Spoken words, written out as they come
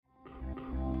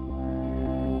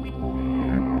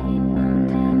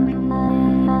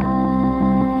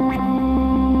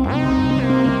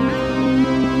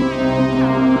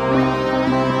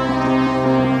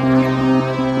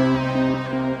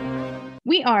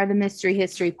are the Mystery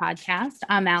History Podcast.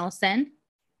 I'm Allison.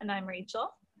 And I'm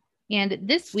Rachel. And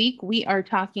this week we are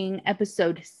talking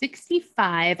episode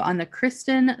 65 on the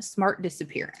Kristen Smart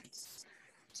disappearance.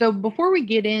 So before we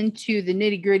get into the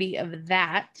nitty gritty of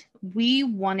that, I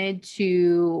wanted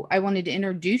to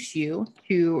introduce you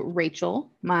to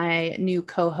Rachel, my new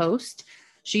co-host.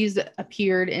 She's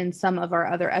appeared in some of our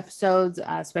other episodes,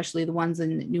 especially the ones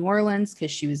in New Orleans, because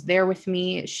she was there with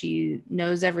me. She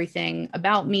knows everything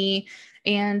about me,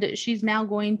 and she's now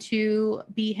going to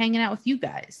be hanging out with you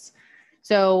guys.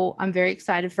 So I'm very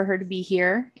excited for her to be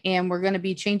here, and we're going to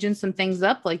be changing some things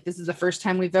up. Like, this is the first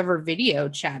time we've ever video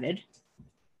chatted.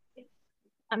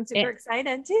 I'm super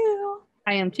excited too.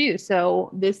 I am too.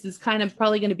 So this is kind of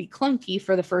probably going to be clunky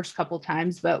for the first couple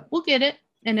times, but we'll get it,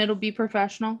 and it'll be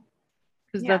professional.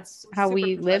 Because that's how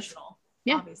we live.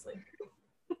 Yeah. Obviously.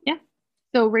 Yeah.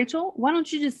 So Rachel, why don't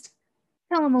you just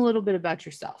tell them a little bit about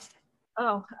yourself?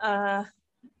 Oh,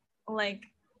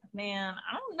 man,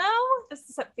 I don't know.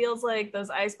 This feels like those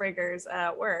icebreakers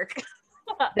at work.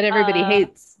 That everybody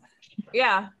hates.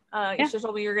 Yeah. You should have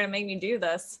told me you were going to make me do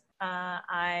this.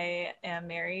 I am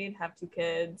married, have 2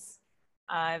 kids.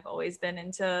 I've always been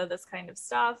into this kind of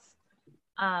stuff.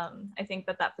 I think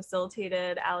that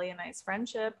facilitated Allie and I's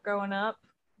friendship growing up.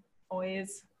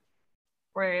 Always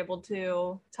were able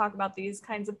to talk about these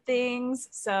kinds of things.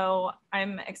 So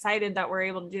I'm excited that we're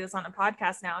able to do this on a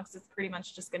podcast now, because it's pretty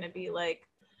much just going to be like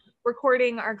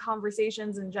recording our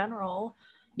conversations in general.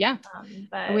 Yeah.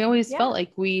 But we always felt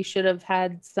like we should have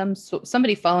had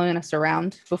somebody following us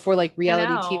around before like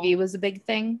reality TV was a big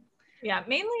thing. Yeah,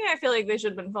 mainly I feel like they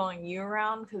should have been following you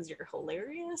around because you're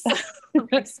hilarious.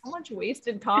 Like, so much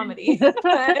wasted comedy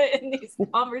in these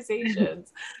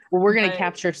conversations. Well, we're going to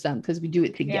capture some because we do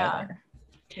it together.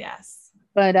 Yeah. Yes.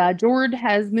 But Jord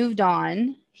has moved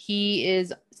on. He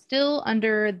is still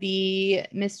under the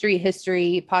Mystery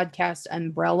History Podcast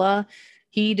umbrella.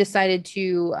 He decided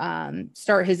to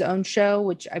start his own show,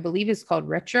 which I believe is called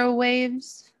Retro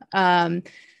Waves.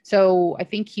 So I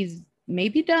think he's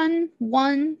maybe done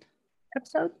one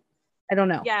episode. I don't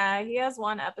know. Yeah, he has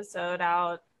 1 episode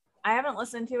out. I haven't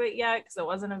listened to it yet because it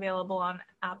wasn't available on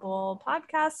Apple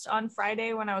Podcast on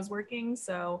Friday when I was working.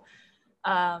 So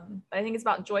I think it's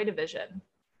about Joy Division.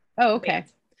 Oh, okay.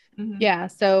 Mm-hmm. Yeah,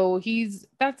 so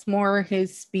that's more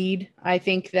his speed. I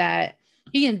think that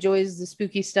he enjoys the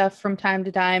spooky stuff from time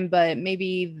to time, but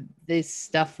maybe this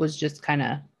stuff was just kind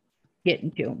of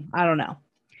getting to him. I don't know.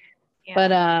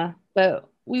 Yeah. But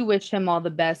we wish him all the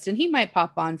best, and he might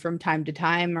pop on from time to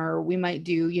time, or we might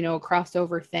do, a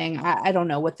crossover thing. I don't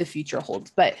know what the future holds,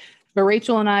 but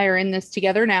Rachel and I are in this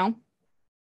together now.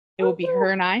 It will be her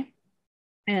and I,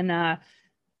 and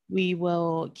we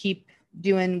will keep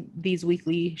doing these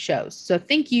weekly shows. So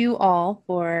thank you all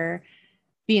for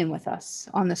being with us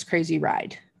on this crazy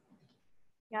ride.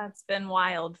 Yeah, it's been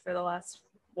wild for the last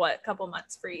couple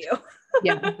months for you.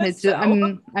 Yeah,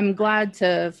 I'm glad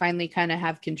to finally kind of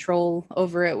have control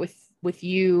over it with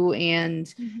you,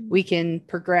 and we can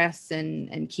progress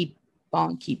and keep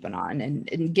on keeping on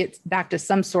and get back to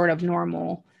some sort of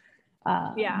normal.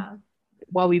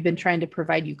 While we've been trying to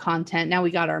provide you content, now we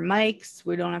got our mics.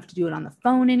 We don't have to do it on the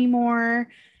phone anymore.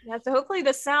 Yeah, so hopefully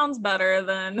this sounds better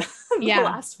than the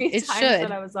last few times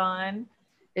that I was on.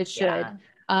 It should. Yeah.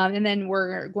 And then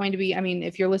we're going to be,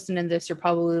 if you're listening to this, you're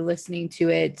probably listening to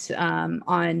it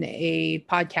on a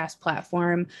podcast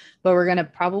platform, but we're going to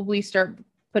probably start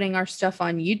putting our stuff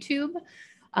on YouTube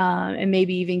and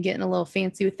maybe even getting a little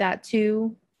fancy with that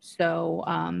too. So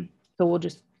we'll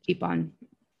just keep on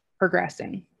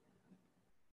progressing.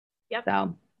 Yep.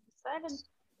 So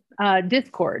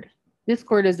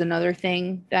Discord is another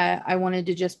thing that I wanted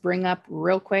to just bring up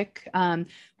real quick.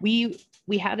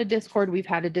 We had a Discord. We've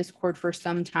had a Discord for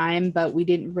some time, but we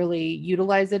didn't really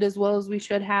utilize it as well as we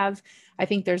should have. I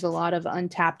think there's a lot of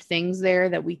untapped things there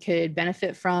that we could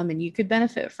benefit from and you could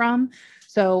benefit from.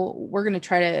 So we're going to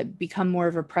try to become more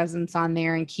of a presence on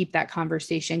there and keep that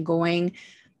conversation going.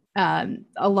 A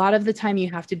lot of the time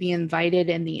you have to be invited,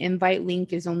 and the invite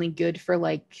link is only good for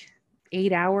like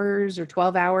 8 hours or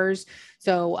 12 hours.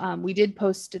 So we did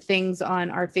post things on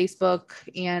our Facebook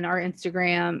and our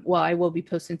Instagram. Well, I will be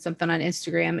posting something on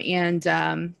Instagram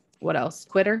and what else?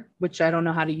 Twitter, which I don't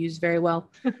know how to use very well,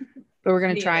 but we're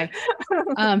going to try.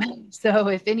 So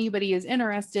if anybody is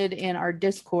interested in our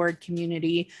Discord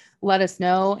community, let us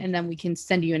know, and then we can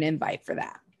send you an invite for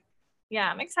that. Yeah,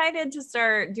 I'm excited to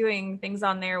start doing things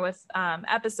on there with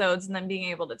episodes and then being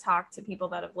able to talk to people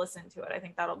that have listened to it. I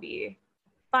think that'll be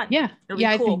fun. Yeah. It'll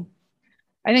be cool.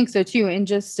 I think so too. And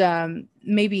just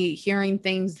maybe hearing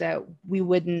things that we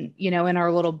wouldn't, in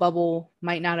our little bubble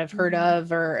might not have heard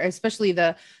of, or especially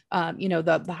the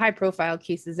high profile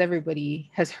cases, everybody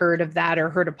has heard of that or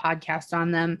heard a podcast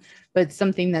on them, but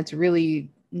something that's really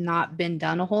not been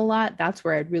done a whole lot. That's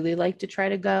where I'd really like to try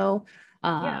to go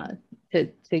to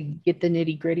get the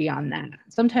nitty gritty on that.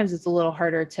 Sometimes it's a little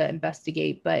harder to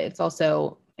investigate, but it's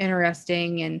also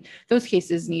interesting. And those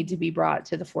cases need to be brought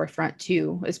to the forefront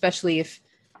too, especially if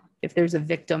there's a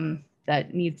victim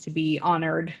that needs to be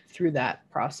honored through that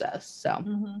process. So,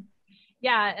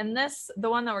 yeah. And the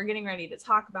one that we're getting ready to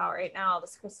talk about right now,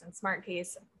 this Kristen Smart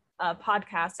case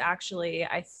podcast, actually,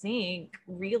 I think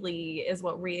really is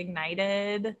what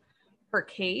reignited her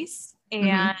case.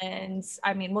 And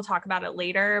I mean, we'll talk about it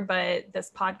later, but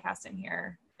this podcast in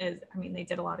here they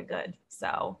did a lot of good.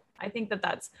 So I think that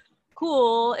that's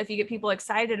cool if you get people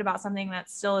excited about something that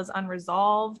still is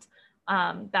unresolved,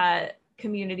 that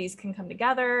communities can come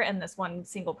together and this one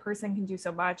single person can do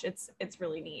so much. It's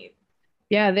really neat.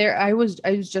 Yeah, I was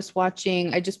just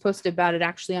watching, I just posted about it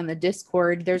actually on the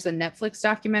Discord. There's a Netflix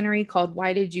documentary called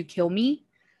Why Did You Kill Me?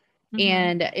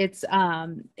 And it's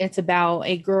about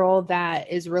a girl that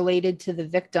is related to the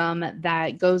victim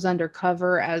that goes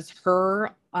undercover as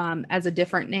her as a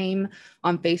different name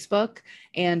on Facebook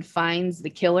and finds the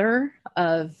killer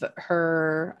of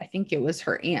her, I think it was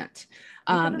her aunt.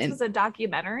 This was a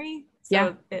documentary.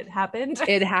 So it happened.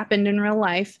 It happened in real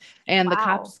life. And the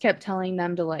cops kept telling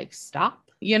them to stop,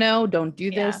 don't do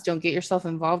this. Don't get yourself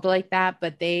involved like that.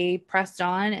 But they pressed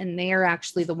on, and they are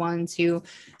actually the ones who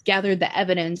gathered the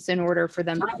evidence in order for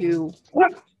them to,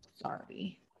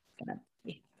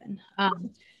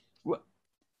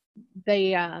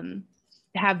 they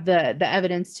have the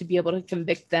evidence to be able to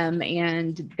convict them.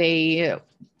 And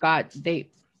I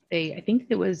think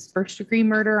it was first degree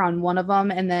murder on one of them.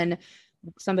 And then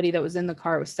somebody that was in the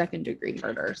car was second degree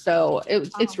murder. So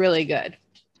it's really good.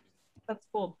 That's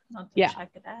cool. I'll check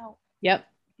it out. Yep.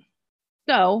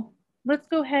 So let's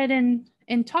go ahead and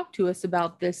talk to us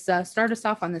about this. Start us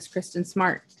off on this, Kristen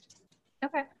Smart.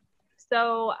 Okay.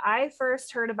 So I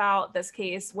first heard about this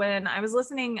case when I was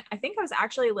listening. I think I was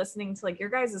actually listening to your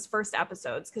guys' first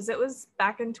episodes, because it was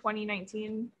back in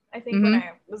 2019, I think, when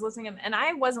I was listening. And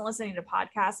I wasn't listening to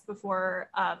podcasts before,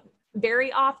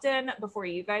 very often before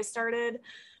you guys started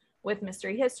with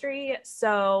Mystery History.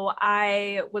 So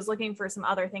I was looking for some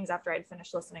other things after I'd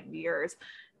finished listening to yours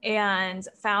and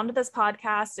found this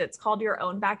podcast. It's called Your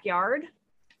Own Backyard,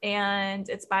 and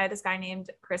it's by this guy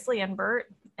named Chris Lambert,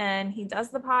 and he does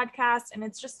the podcast, and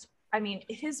it's just,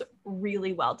 it is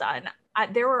really well done.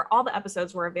 All the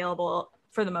episodes were available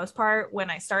for the most part when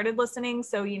I started listening.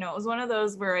 So, it was one of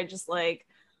those where I just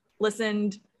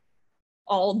listened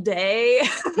all day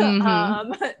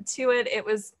to it. It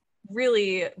was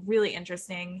really, really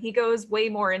interesting. He goes way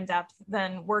more in depth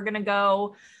than we're going to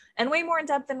go, and way more in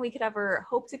depth than we could ever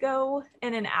hope to go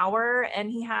in an hour.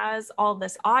 And he has all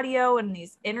this audio and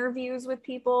these interviews with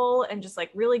people, and just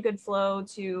really good flow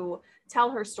to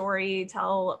tell her story,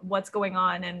 tell what's going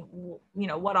on, and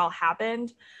what all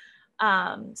happened.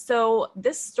 So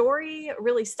this story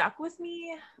really stuck with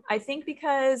me, I think,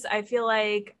 because I feel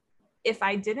like if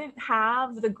I didn't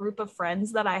have the group of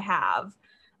friends that I have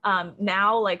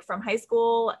now, from high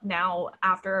school, now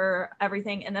after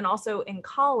everything, and then also in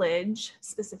college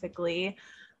specifically,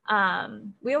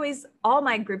 all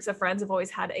my groups of friends have always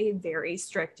had a very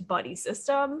strict buddy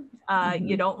system.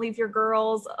 You don't leave your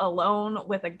girls alone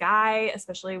with a guy,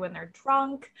 especially when they're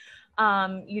drunk.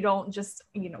 You don't just,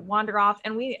 wander off.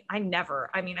 And I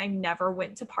never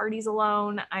went to parties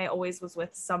alone. I always was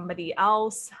with somebody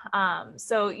else.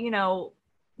 So,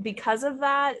 because of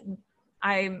that,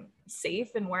 I'm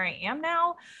safe in where I am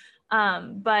now.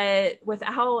 But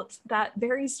without that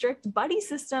very strict buddy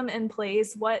system in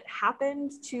place, what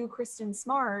happened to Kristen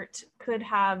Smart could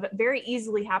have very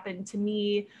easily happened to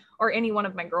me or any one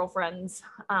of my girlfriends.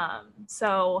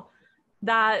 So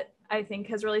that, I think,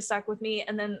 has really stuck with me.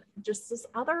 And then just this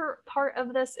other part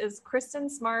of this is Kristen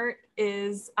Smart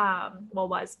is,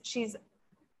 she's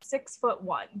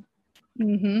 6'1".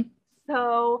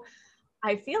 So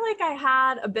I feel like I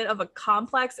had a bit of a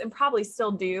complex, and probably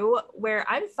still do, where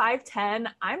I'm 5'10",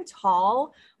 I'm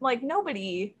tall.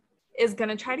 Nobody is going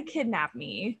to try to kidnap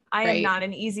me. I am not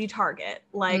an easy target.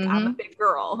 I'm a big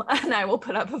girl, and I will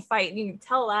put up a fight. And you can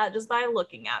tell that just by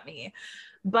looking at me.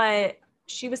 But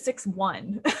she was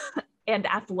 6'1" and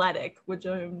athletic, which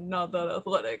I'm not that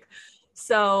athletic.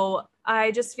 So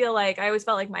I just feel like I always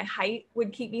felt like my height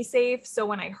would keep me safe. So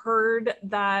when I heard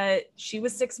that she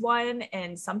was 6'1"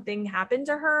 and something happened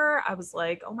to her, I was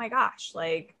like, oh my gosh,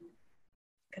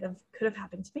 could have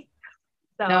happened to me.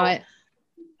 So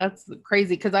That's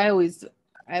crazy. Cause I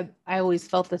always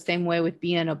felt the same way with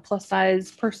being a plus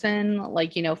size person.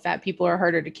 Like, fat people are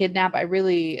harder to kidnap. I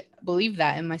really believe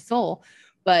that in my soul,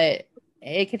 but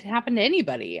it could happen to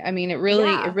anybody. I mean, it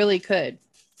really could.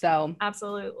 So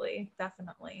absolutely.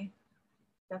 Definitely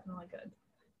good.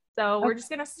 So we're okay. just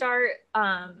going to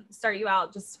start you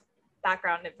out, just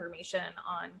background information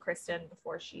on Kristen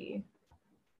before she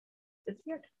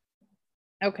disappeared.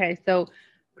 Okay. So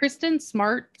Kristen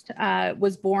Smart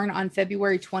was born on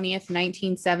February 20th,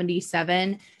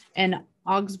 1977 in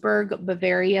Augsburg,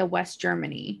 Bavaria, West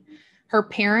Germany. Her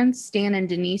parents, Stan and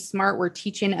Denise Smart, were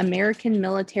teaching American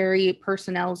military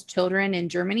personnel's children in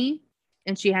Germany.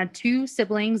 And she had two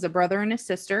siblings, a brother and a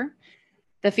sister.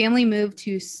 The family moved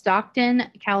to Stockton,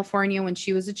 California when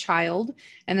she was a child.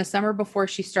 And the summer before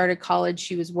she started college,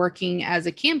 she was working as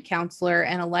a camp counselor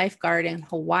and a lifeguard in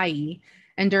Hawaii.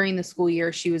 And during the school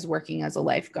year, she was working as a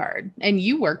lifeguard. And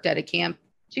you worked at a camp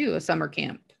too, a summer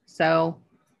camp. So,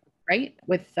 right?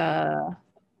 With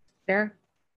Sarah?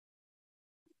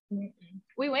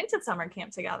 We went to summer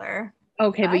camp together.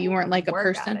 Okay, but you weren't like a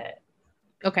person?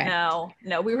 Okay.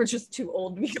 No, we were just too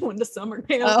old to be going to summer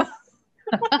camp.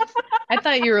 Oh. I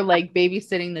thought you were like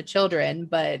babysitting the children,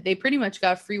 but they pretty much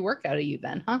got free work out of you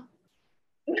then, huh?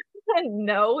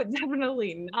 No,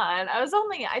 definitely not.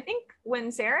 I think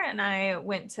when Sarah and I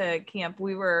went to camp,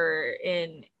 we were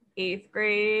in 8th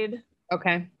grade.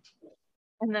 Okay.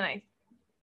 And then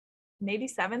maybe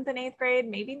 7th and 8th grade,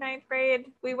 maybe 9th grade.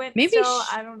 We went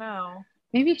I don't know.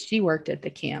 Maybe she worked at the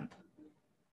camp.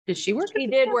 Did she work? She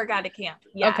did work at a camp.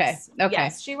 Yes. Okay.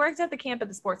 Yes, she worked at the camp at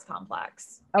the sports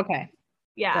complex. Okay.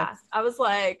 Yeah. I was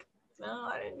like, no,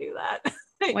 I didn't do that.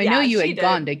 Well, I know you had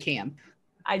gone to camp.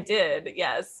 I did,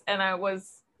 yes. And I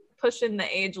was pushing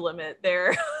the age limit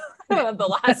there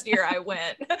the last year I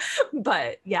went.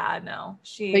 But yeah, no.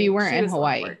 But you weren't in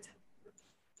Hawaii.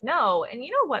 No. And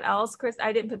you know what else, Chris?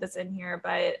 I didn't put this in here,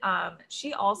 but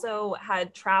she also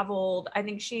had traveled. I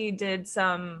think she did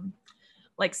some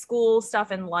like school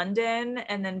stuff in London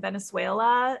and then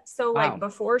Venezuela. So like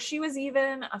before she was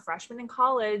even a freshman in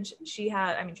college, she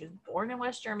was born in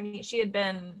West Germany. She had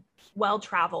been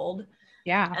well-traveled.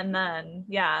 Yeah. And then,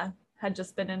 had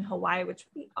just been in Hawaii, which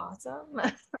would be awesome.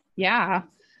 Yeah.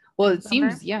 Well, it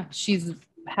seems, she's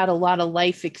had a lot of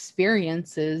life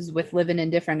experiences with living in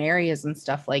different areas and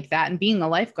stuff like that. And being a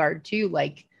lifeguard too,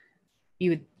 like you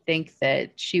would think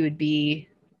that she would be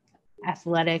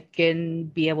athletic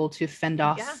and be able to fend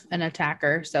off an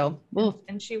attacker. So,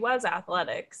 and she was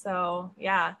athletic. So,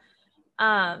 yeah.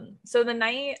 So the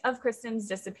night of Kristen's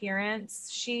disappearance,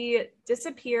 she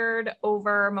disappeared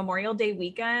over Memorial Day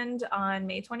weekend on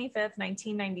May 25th,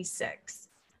 1996.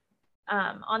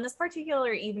 On this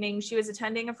particular evening, she was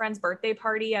attending a friend's birthday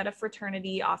party at a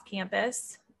fraternity off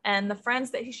campus. And the friends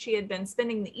that she had been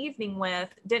spending the evening with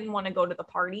didn't want to go to the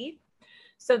party.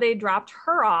 So they dropped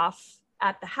her off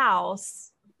at the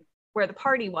house where the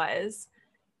party was.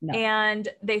 No. And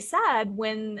they said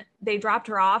when they dropped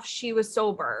her off, she was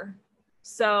sober.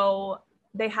 So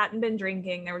they hadn't been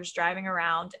drinking. They were just driving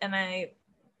around. And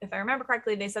if I remember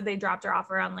correctly, they said they dropped her off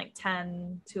around like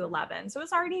 10 to 11. So it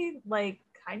was already like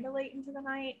kind of late into the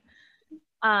night.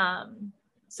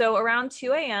 So around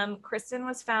 2 a.m., Kristen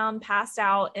was found passed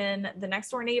out in the next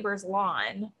door neighbor's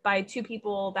lawn by two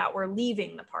people that were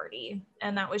leaving the party.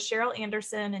 And that was Cheryl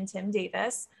Anderson and Tim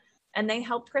Davis. And they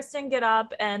helped Kristen get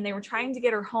up and they were trying to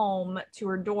get her home to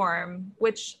her dorm,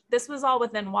 which this was all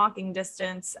within walking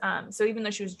distance. So even though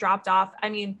she was dropped off,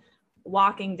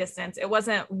 walking distance, it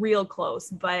wasn't real close,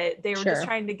 but they were just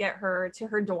trying to get her to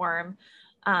her dorm.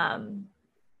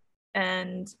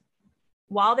 And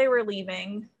while they were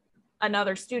leaving,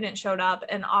 another student showed up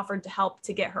and offered to help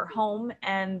to get her home.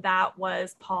 And that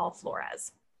was Paul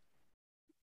Flores.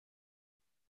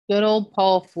 Good old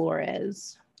Paul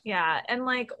Flores. Yeah. And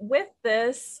like with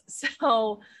this,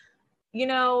 so,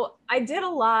 I did a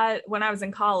lot when I was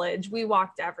in college. We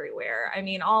walked everywhere.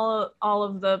 All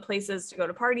of the places to go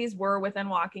to parties were within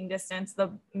walking distance. The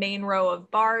main row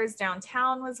of bars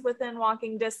downtown was within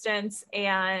walking distance.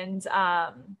 And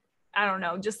I don't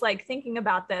know, just like thinking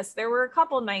about this, there were a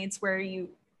couple nights where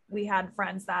we had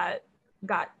friends that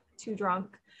got too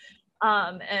drunk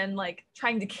and like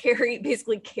trying to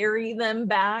basically carry them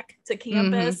back to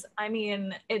campus.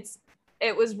 Mm-hmm.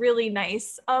 It was really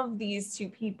nice of these two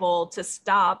people to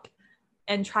stop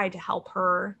and try to help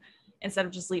her instead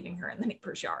of just leaving her in the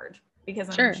neighbor's yard, because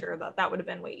I'm sure that would have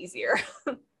been way easier.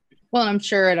 Well, I'm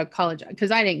sure at a college,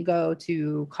 because I didn't go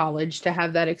to college to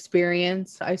have that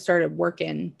experience. I started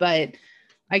working, but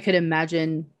I could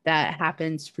imagine that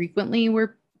happens frequently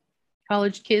where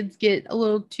college kids get a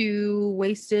little too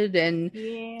wasted and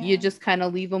you Yeah. just kind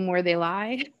of leave them where they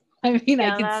lie. I mean, I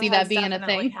Yeah, could that see that has being a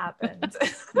definitely thing. happened.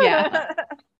 Yeah. For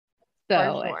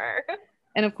So, sure.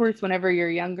 and of course, whenever you're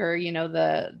younger, you know,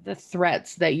 the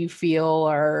threats that you feel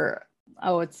are,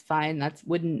 oh, it's fine. That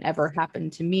wouldn't ever happen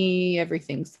to me.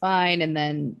 Everything's fine. And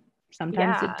then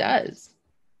sometimes it Yeah. does.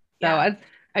 So Yeah.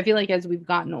 I feel like as we've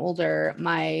gotten older,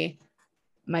 my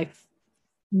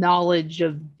knowledge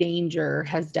of danger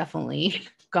has definitely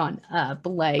gone up.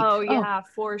 Like, Oh oh, yeah,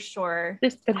 for sure.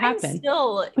 this could happen.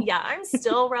 I'm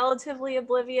still relatively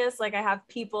oblivious. Like I have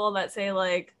people that say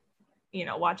like,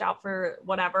 watch out for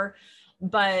whatever.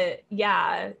 But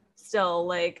yeah, still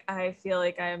like I feel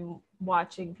like I'm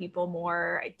watching people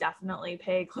more. I definitely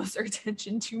pay closer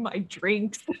attention to my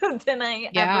drinks than I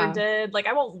ever Yeah. did. Like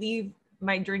I won't leave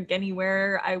my drink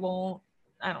anywhere. I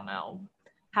don't know,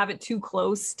 have it too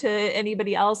close to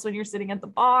anybody else when you're sitting at the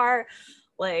bar.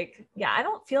 Like, yeah, I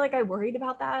don't feel like I worried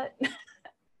about that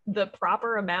the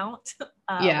proper amount when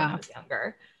I Yeah. was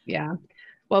younger. Yeah.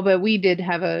 Well, but we did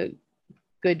have a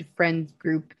good friends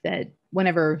group that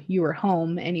whenever you were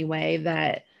home anyway,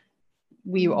 that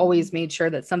we always made sure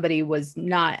that somebody was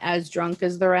not as drunk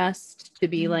as the rest to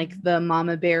be like the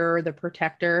mama bear or the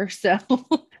protector. So,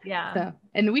 Yeah, so,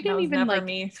 and we that didn't was even never like,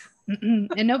 me.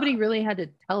 and nobody really had to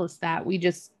tell us that. We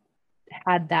just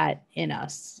had that in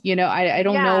us. You know, I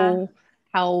don't Yeah, know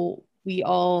how we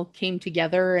all came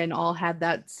together and all had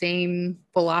that same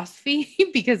philosophy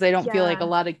because I don't feel like a yeah.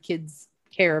 lot of kids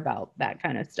care about that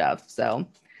kind of stuff. So,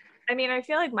 I mean, I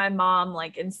feel like my mom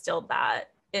like instilled that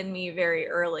in me very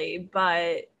early,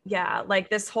 but yeah, like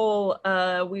this whole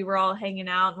we were all hanging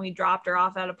out and we dropped her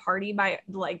off at a party by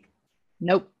like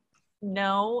nope.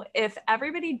 no, if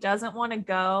everybody doesn't want to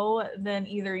go, then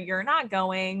either you're not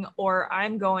going or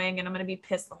I'm going and I'm going to be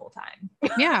pissed the whole time.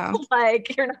 Yeah.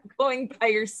 Like you're not going by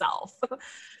yourself.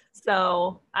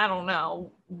 So I don't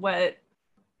know what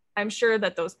I'm sure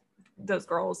that those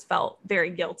girls felt very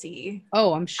guilty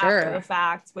Oh, I'm after the sure.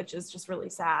 fact, which is just really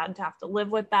sad to have to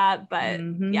live with that. But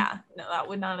Hmm. yeah, no, that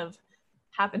would not have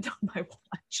happened on my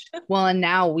watch. Well, and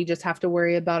now we just have to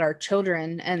worry about our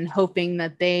children and hoping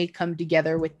that they come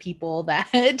together with people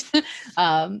that,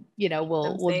 you know, I'm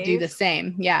will do the safe.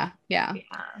 same. Yeah. Yeah.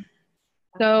 Yeah.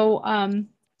 So,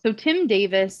 so Tim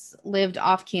Davis lived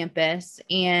off campus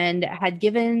and I had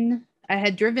driven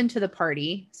to the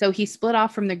party. So he split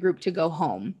off from the group to go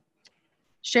home.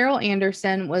 Cheryl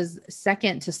Anderson was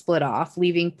second to split off,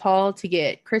 leaving Paul to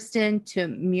get Kristen to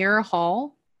Muir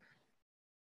Hall.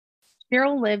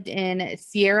 Cheryl lived in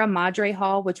Sierra Madre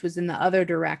Hall, which was in the other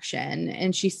direction.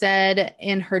 And she said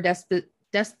in her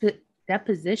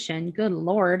deposition, good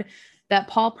Lord, that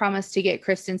Paul promised to get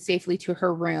Kristen safely to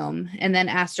her room and then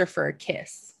asked her for a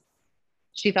kiss.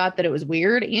 She thought that it was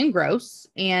weird and gross.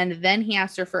 And then he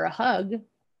asked her for a hug.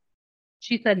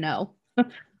 She said no.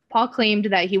 Paul claimed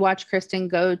that he watched Kristen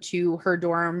go to her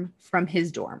dorm from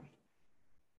his dorm.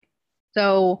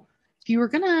 So if you were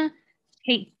going to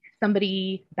take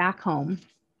somebody back home,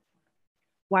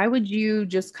 why would you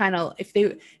just kind of if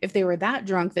they were that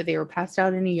drunk that they were passed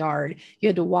out in a yard, you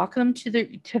had to walk them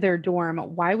to their dorm,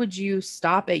 why would you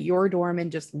stop at your dorm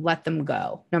and just let them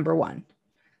go? Number one.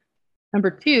 Number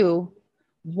two,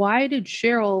 why did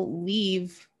Cheryl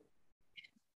leave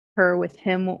her with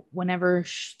him whenever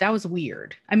that was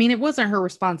weird. I mean, it wasn't her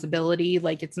responsibility,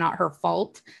 like it's not her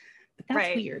fault, but that's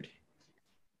Right. weird.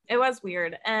 It was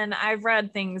weird. And I've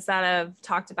read things that have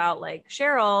talked about like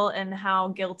Cheryl and how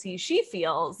guilty she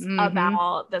feels Mm-hmm.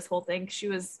 about this whole thing. She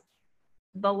was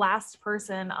the last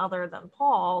person other than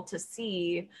Paul to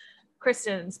see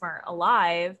Kristen Smart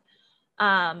alive.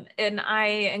 And I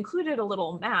included a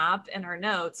little map in our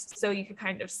notes so you could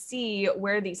kind of see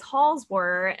where these halls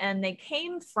were. And they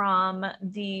came from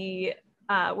the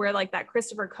where like that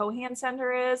Christopher Cohan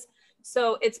Center is.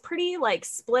 So it's pretty like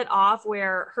split off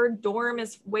where her dorm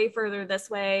is way further this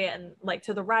way and like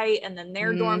to the right, and then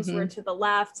their dorms were Mm-hmm. to the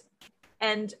left.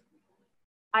 And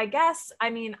I guess, I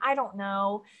mean, I don't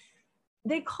know.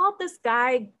 They called this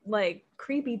guy like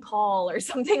Creepy Paul or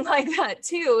something like that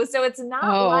too. So it's not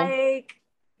Oh, like,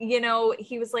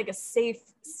 he was like a safe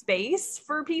space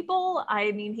for people.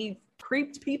 I mean, he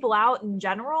creeped people out in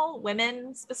general,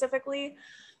 women specifically.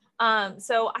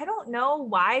 So I don't know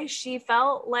why she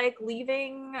felt like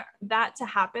leaving that to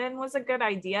happen was a good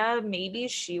idea. Maybe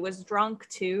she was drunk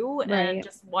too and right.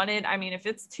 just wanted, I mean, if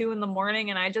it's 2 a.m.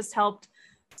 and I just helped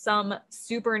some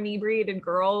super inebriated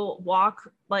girl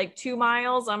walk like 2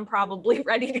 miles, I'm probably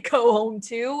ready to go home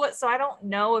too. So I don't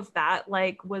know if that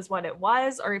like was what it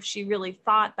was or if she really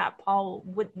thought that Paul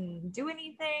wouldn't do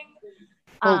anything.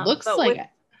 Well, it looks But like, with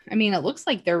I mean, it looks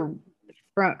like they're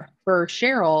for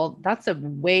Cheryl, that's a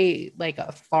way like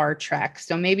a far trek.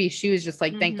 So maybe she was just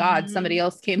like, thank God somebody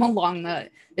else came along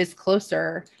that is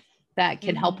closer that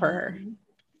can help her.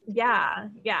 Yeah.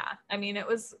 I mean, it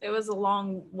was a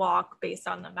long walk based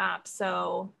on the map.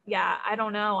 So yeah, I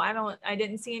don't know. I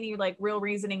didn't see any like real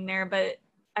reasoning there, but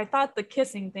I thought the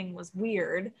kissing thing was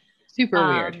weird. Super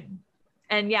weird.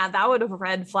 And yeah, that would have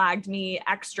red flagged me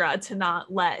extra to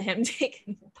not let him take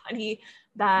anybody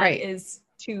that is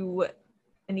too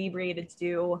inebriated to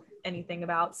do anything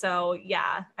about. So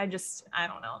yeah, I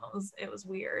don't know. It was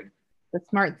weird. The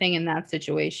smart thing in that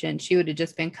situation, she would have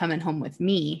just been coming home with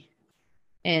me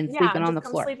and sleeping on the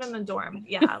floor. Sleep in the dorm.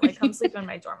 Yeah, like come sleep in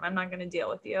my dorm. I'm not going to deal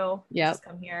with you. Yeah, just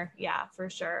come here. Yeah, for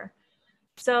sure.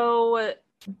 So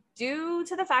due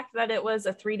to the fact that it was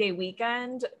a 3-day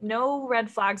weekend, no red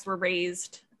flags were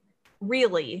raised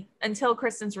really until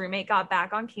Kristen's roommate got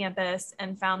back on campus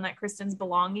and found that Kristen's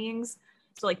belongings,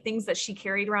 so like things that she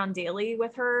carried around daily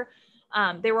with her,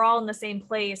 they were all in the same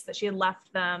place that she had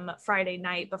left them Friday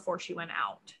night before she went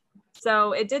out.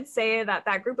 So it did say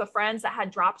that group of friends that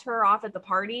had dropped her off at the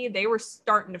party, they were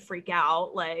starting to freak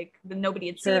out. Like nobody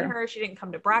had seen her. She didn't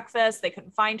come to breakfast. They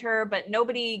couldn't find her, but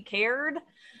nobody cared.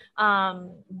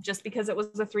 Just because it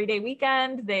was a 3-day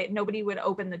weekend, nobody would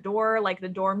open the door, like the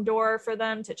dorm door, for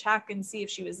them to check and see if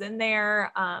she was in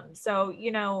there. So,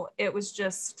 it was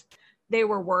just, they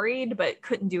were worried, but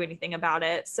couldn't do anything about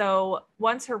it. So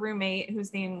once her roommate,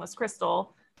 whose name was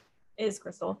Crystal,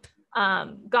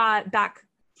 got back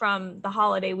from the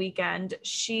holiday weekend,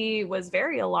 she was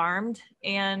very alarmed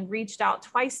and reached out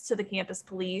twice to the campus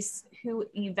police, who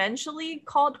eventually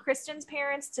called Kristen's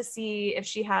parents to see if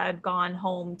she had gone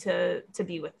home to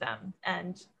be with them.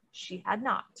 And she had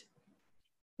not.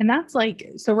 And that's like,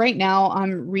 so right now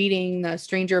I'm reading The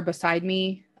Stranger Beside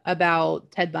Me about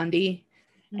Ted Bundy.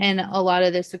 And a lot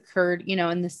of this occurred,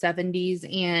 in the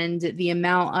 70s, and the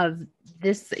amount of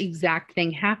this exact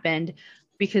thing happened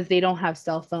because they don't have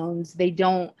cell phones. They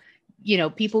don't,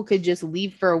 people could just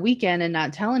leave for a weekend and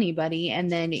not tell anybody.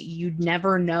 And then you'd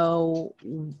never know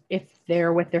if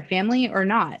they're with their family or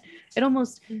not. It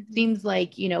almost seems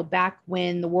like, back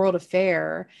when the World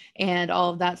Affair and all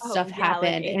of that stuff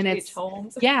happened, like and it's,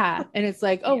 and it's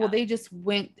like, well, they just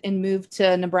went and moved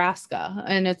to Nebraska.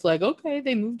 And it's like, okay,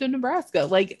 they moved to Nebraska.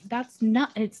 Like it's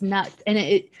nuts.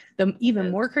 And the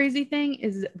even more crazy thing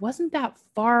is, it wasn't that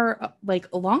far, like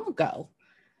long ago.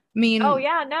 I mean,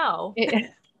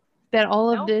 that all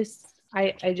of this,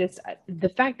 I just, the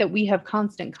fact that we have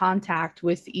constant contact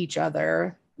with each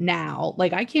other now,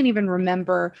 like I can't even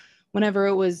remember whenever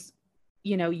it was,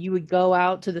 you would go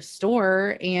out to the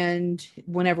store, and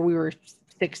whenever we were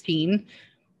 16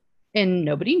 and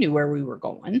nobody knew where we were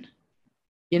going,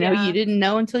 you didn't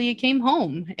know until you came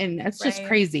home. And that's just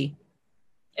crazy.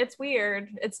 It's weird.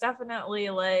 It's definitely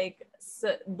like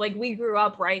we grew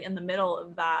up right in the middle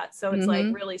of that. So it's like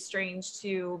really strange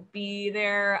to be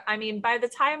there. I mean, by the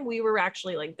time we were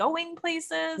actually like going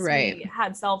places, we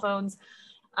had cell phones.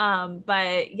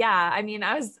 But yeah, I mean,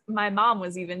 my mom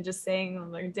was even just saying the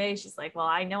other day, she's like, well,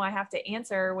 I know I have to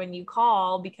answer when you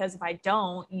call, because if I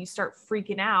don't, you start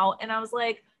freaking out. And I was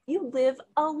like, you live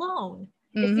alone.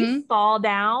 If you fall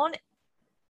down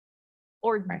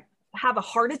or have a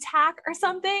heart attack or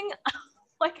something,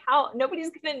 like how nobody's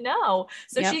gonna know.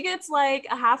 So she gets like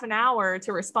a half an hour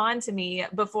to respond to me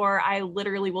before I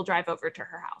literally will drive over to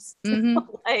her house.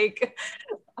 Like,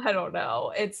 I don't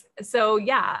know. It's so,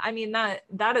 I mean,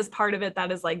 that is part of it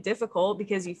that is like difficult,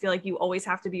 because you feel like you always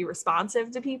have to be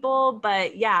responsive to people.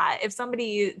 But if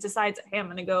somebody decides, hey, I'm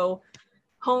gonna go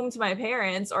home to my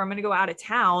parents, or I'm gonna go out of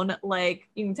town, like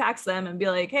you can text them and be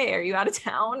like, hey, are you out of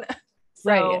town?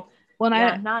 So well,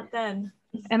 not then.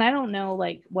 And I don't know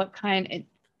like what kind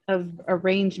of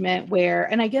arrangement where,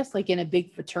 and I guess like in a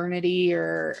big fraternity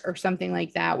or something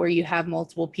like that, where you have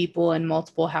multiple people in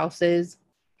multiple houses,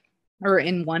 or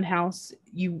in one house,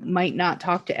 you might not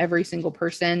talk to every single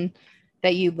person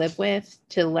that you live with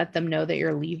to let them know that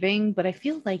you're leaving. But I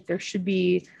feel like there should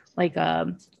be like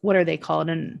what are they called?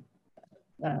 An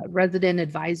resident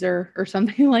advisor or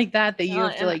something like that you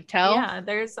have to like tell. Yeah,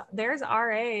 there's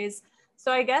RAs.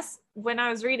 So I guess when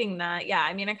I was reading that,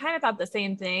 I mean, I kind of thought the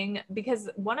same thing, because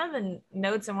one of the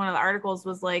notes in one of the articles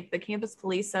was like the campus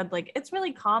police said like it's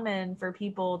really common for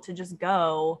people to just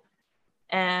go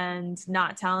and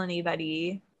not tell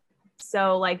anybody.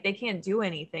 So like they can't do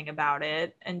anything about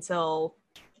it until,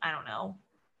 I don't know,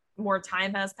 more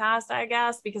time has passed, I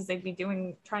guess, because they'd be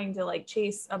trying to like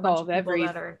chase a bunch of people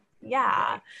that are,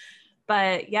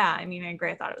 But I mean, I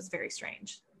agree. I thought it was very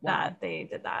strange that they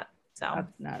did that. So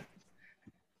that's nuts.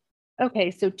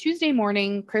 Okay, so Tuesday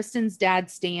morning, Kristen's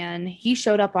dad, Stan, he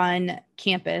showed up on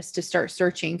campus to start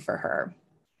searching for her.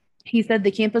 He said the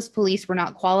campus police were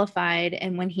not qualified,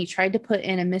 and when he tried to put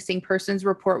in a missing persons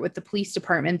report with the police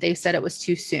department, they said it was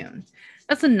too soon.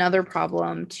 That's another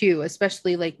problem too,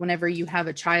 especially like whenever you have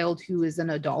a child who is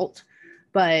an adult,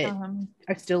 but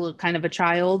are still kind of a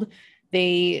child.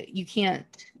 You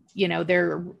can't,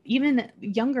 they're even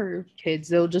younger kids,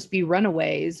 they'll just be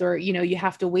runaways, or, you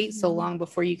have to wait so long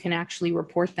before you can actually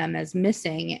report them as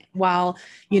missing while,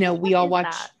 we all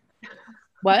watch.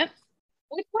 What?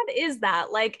 What is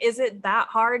that? Like, is it that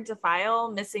hard to file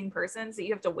missing persons that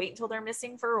you have to wait till they're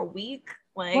missing for a week?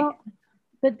 Like, well,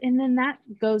 and then that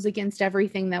goes against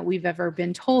everything that we've ever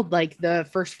been told, like the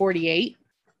first 48.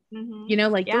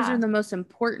 Those are the most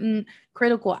important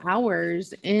critical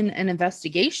hours in an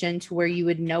investigation to where you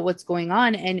would know what's going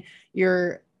on, and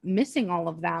you're missing all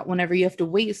of that whenever you have to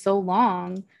wait so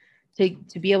long to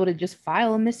be able to just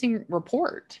file a missing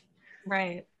report.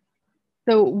 Right.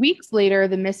 So weeks later,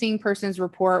 the missing persons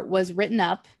report was written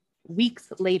up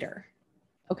weeks later.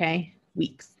 Okay.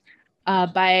 Weeks.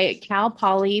 By Cal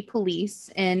Poly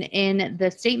Police. And in the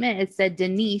statement, it said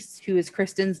Denise, who is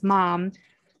Kristen's mom,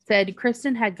 said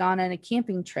Kristen had gone on a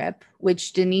camping trip,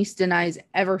 which Denise denies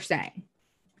ever saying.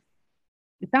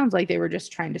 It sounds like they were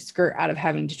just trying to skirt out of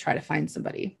having to try to find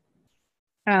somebody.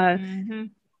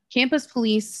 Campus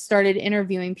police started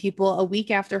interviewing people a week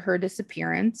after her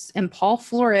disappearance, and Paul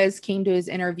Flores came to his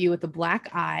interview with a black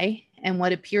eye and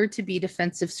what appeared to be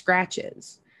defensive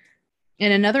scratches.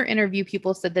 In another interview,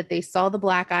 people said that they saw the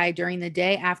black eye during the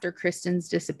day after Kristen's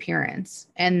disappearance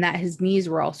and that his knees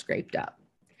were all scraped up.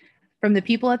 From the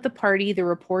people at the party, the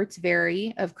reports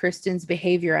vary of Kristen's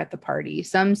behavior at the party.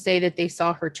 Some say that they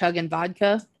saw her chugging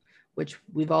vodka, which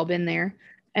we've all been there.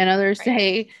 And others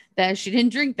say that she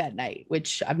didn't drink that night,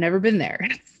 which I've never been there.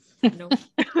 Nope.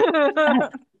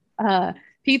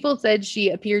 People said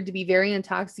she appeared to be very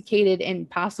intoxicated and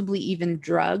possibly even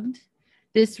drugged.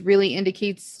 This really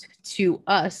indicates to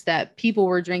us that people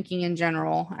were drinking in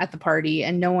general at the party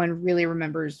and no one really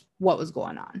remembers what was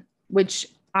going on, which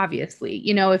obviously,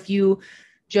 if you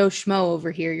Joe Schmo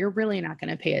over here, you're really not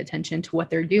going to pay attention to what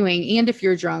they're doing. And if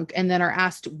you're drunk and then are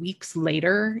asked weeks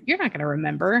later, you're not going to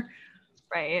remember.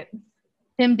 Right.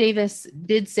 Tim Davis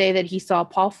did say that he saw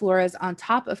Paul Flores on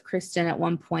top of Kristen at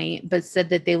one point, but said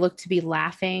that they looked to be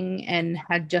laughing and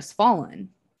had just fallen,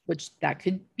 which that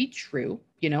could be true,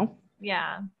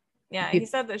 Yeah. Yeah. He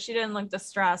said that she didn't look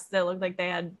distressed. They looked like they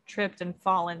had tripped and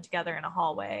fallen together in a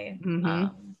hallway.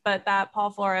 But that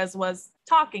Paul Flores was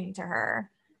talking to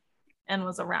her and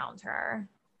was around her.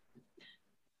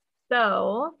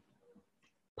 So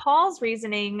Paul's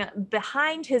reasoning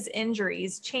behind his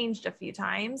injuries changed a few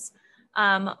times.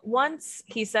 Once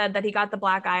he said that he got the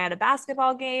black eye at a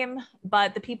basketball game,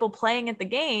 but the people playing at the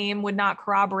game would not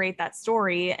corroborate that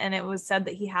story. And it was said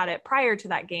that he had it prior to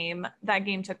that game. That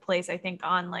game took place, I think,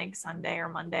 on like Sunday or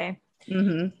Monday.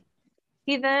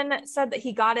 He then said that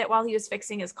he got it while he was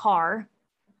fixing his car.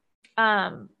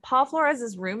 Paul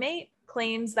Flores' roommate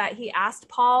claims that he asked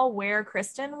Paul where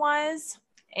Kristen was.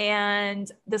 And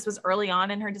this was early on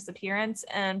in her disappearance.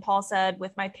 And Paul said,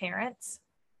 with my parents.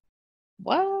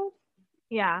 What?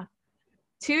 Yeah.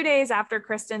 2 days after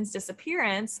Kristen's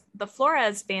disappearance, the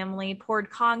Flores family poured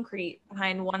concrete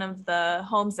behind one of the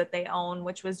homes that they own,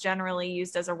 which was generally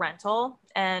used as a rental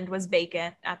and was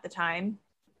vacant at the time.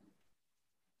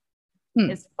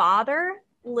 His father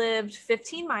lived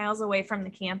 15 miles away from the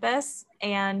campus,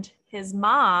 and his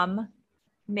mom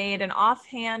made an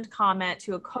offhand comment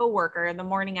to a coworker the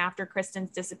morning after Kristen's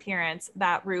disappearance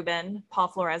that Ruben, Paul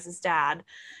Flores' dad,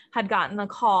 had gotten a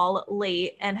call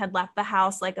late and had left the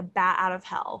house like a bat out of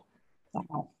hell.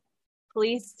 Wow.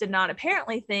 Police did not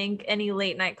apparently think any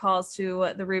late night calls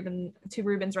to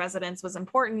Ruben's residence was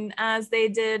important, as they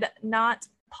did not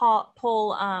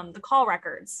pull the call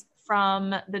records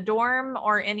from the dorm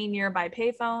or any nearby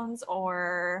payphones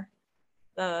or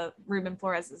the Ruben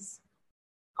Flores's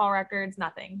call records.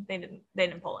 Nothing. They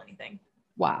didn't pull anything.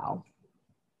 Wow.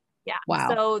 Yeah. Wow.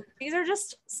 So these are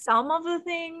just some of the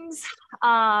things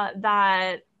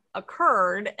that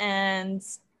occurred and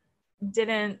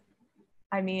didn't,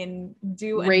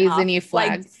 do raise enough. any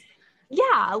flags.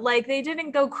 Like they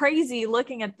didn't go crazy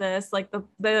looking at this. Like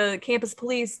the campus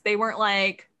police, they weren't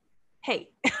like, hey.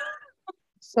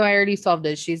 So I already solved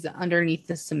it. She's underneath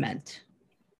the cement.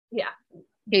 Yeah.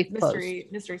 Case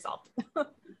mystery solved.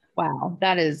 Wow,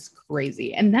 that is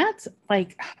crazy. And that's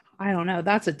like, I don't know,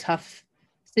 that's a tough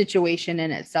situation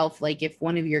in itself. Like if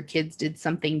one of your kids did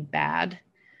something bad.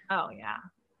 Oh yeah.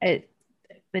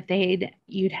 But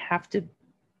you'd have to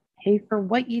pay for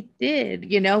what you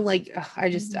did, like I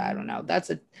don't know. That's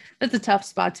a tough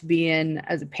spot to be in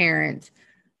as a parent.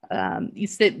 You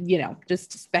sit,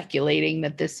 just speculating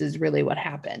that this is really what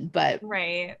happened. But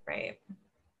right.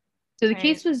 So the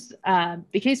case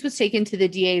was taken to the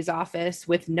DA's office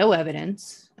with no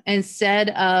evidence instead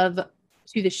of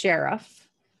to the sheriff.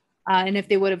 And if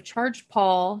they would have charged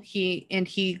Paul,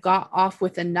 he got off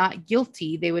with a not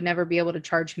guilty, they would never be able to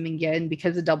charge him again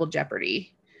because of double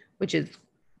jeopardy, which is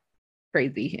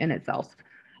crazy in itself.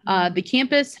 The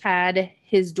campus had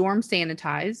his dorm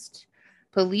sanitized.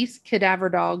 Police cadaver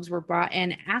dogs were brought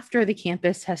in after the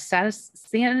campus has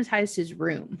sanitized his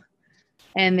room,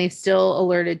 and they still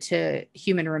alerted to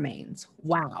human remains.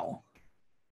 Wow.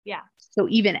 Yeah. So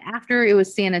even after it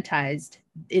was sanitized,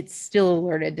 it's still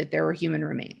alerted that there were human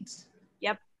remains.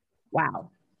 Yep. Wow.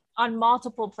 On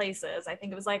multiple places. I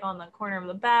think it was like on the corner of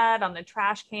the bed, on the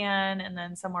trash can, and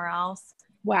then somewhere else.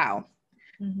 Wow.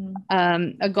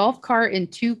 A golf cart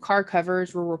and 2 car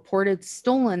covers were reported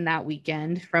stolen that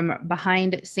weekend from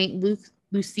behind St.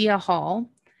 Lucia Hall.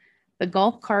 The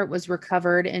golf cart was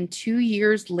recovered, and 2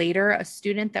 years later, a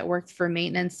student that worked for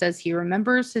maintenance says he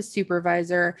remembers his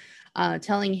supervisor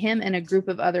telling him and a group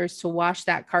of others to wash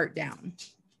that cart down.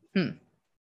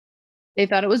 They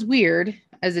thought it was weird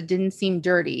as it didn't seem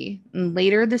dirty. And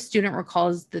later, the student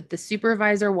recalls that the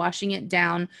supervisor washing it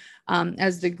down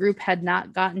as the group had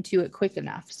not gotten to it quick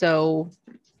enough. So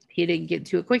he didn't get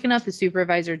to it quick enough. The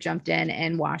supervisor jumped in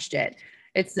and washed it.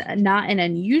 It's not an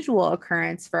unusual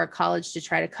occurrence for a college to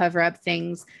try to cover up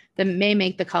things that may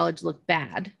make the college look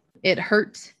bad. It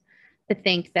hurts to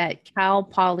think that Cal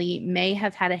Poly may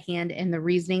have had a hand in the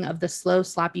reasoning of the slow,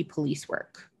 sloppy police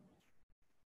work.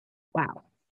 Wow.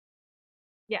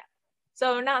 Yeah.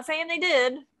 So not saying they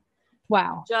did.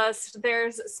 Wow. Just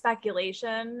there's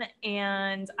speculation.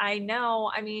 And I know,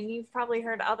 you've probably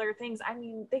heard other things.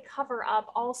 They cover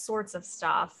up all sorts of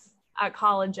stuff at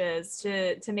colleges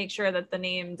to make sure that the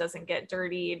name doesn't get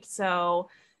dirtied. So,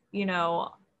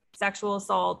 sexual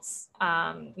assaults,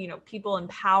 people in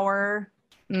power,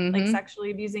 like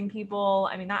sexually abusing people.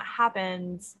 That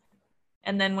happens.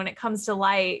 And then when it comes to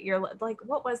light, you're like,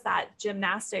 what was that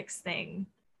gymnastics thing?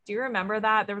 Do you remember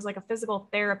that? There was like a physical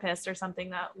therapist or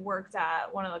something that worked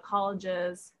at one of the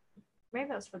colleges. Maybe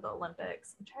that was for the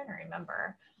Olympics. I'm trying to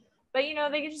remember. But,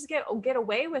 they can just get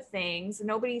away with things.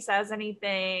 Nobody says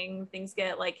anything. Things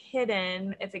get like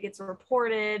hidden. If it gets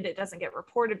reported, it doesn't get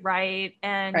reported right.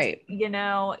 And, right.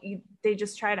 They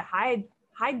just try to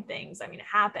hide things. It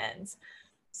happens.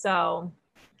 So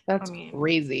that's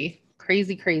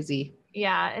crazy.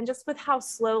 Yeah. And just with how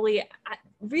slowly,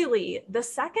 really, the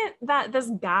second that this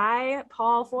guy,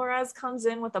 Paul Flores, comes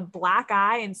in with a black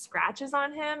eye and scratches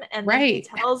on him, and then he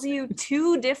tells you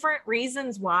 2 different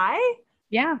reasons why.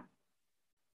 Yeah.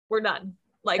 We're done.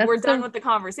 We're done with the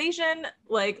conversation.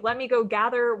 Let me go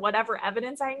gather whatever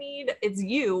evidence I need. It's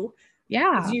you.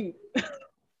 Yeah. It's you. So,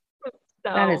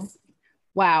 that is,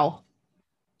 wow.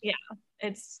 Yeah.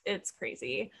 It's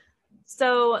crazy.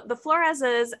 So the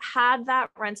Floreses had that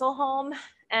rental home,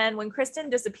 and when Kristen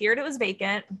disappeared, it was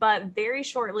vacant, but very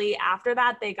shortly after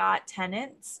that, they got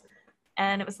tenants,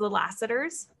 and it was the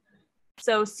Lassiters.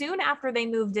 So soon after they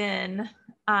moved in,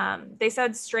 they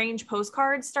said strange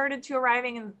postcards started to arrive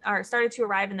in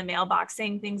the mailbox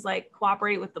saying things like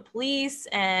cooperate with the police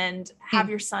and have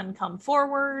your son come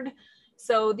forward.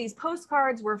 So these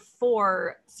postcards were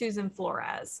for Susan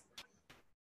Flores.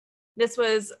 This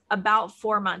was about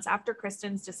 4 months after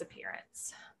Kristen's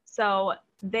disappearance. So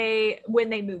when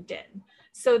they moved in.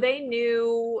 So they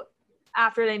knew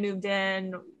after they moved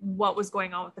in what was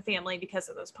going on with the family because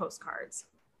of those postcards.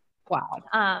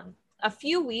 Wow. A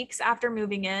few weeks after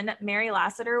moving in, Mary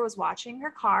Lassiter was watching her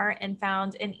car and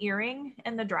found an earring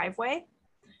in the driveway.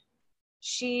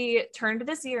 She turned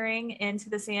this earring into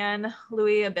the San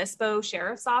Luis Obispo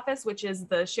Sheriff's Office, which is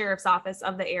the sheriff's office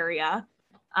of the area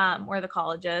where the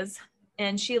college is.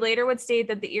 And she later would state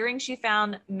that the earring she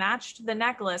found matched the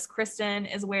necklace Kristen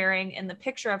is wearing in the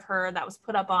picture of her that was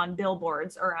put up on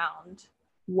billboards around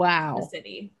the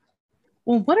city.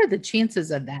 Well, what are the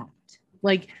chances of that?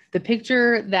 The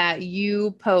picture that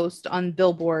you post on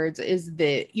billboards is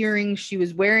the earring she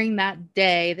was wearing that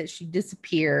day that she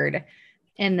disappeared,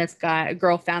 and a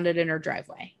girl found it in her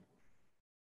driveway.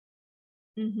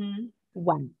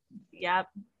 Wow. Yep.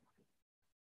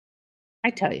 I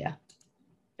tell you.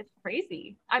 It's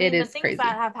crazy. The things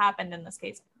that have happened in this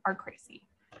case are crazy.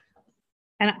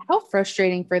 And how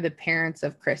frustrating for the parents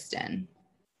of Kristen.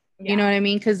 Yeah. You know what I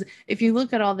mean? Because if you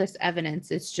look at all this evidence,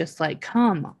 it's just like,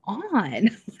 come on.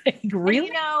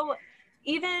 Really?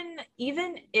 And,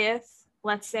 even if,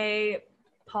 let's say,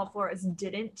 Paul Flores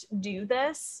didn't do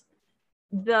this,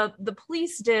 the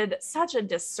police did such a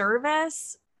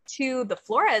disservice to the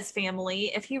Flores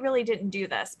family if he really didn't do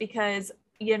this, because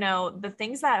you know, the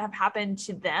things that have happened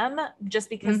to them just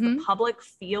because the public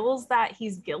feels that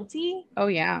he's guilty. Oh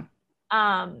yeah.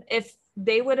 If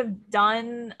they would have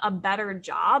done a better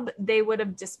job, they would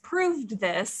have disproved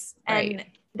this, and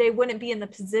they wouldn't be in the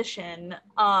position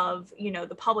of, you know,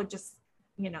 the public just,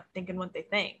 you know, thinking what they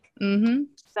think.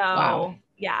 So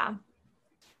yeah.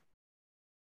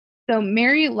 So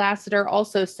Mary Lassiter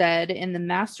also said in the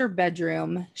master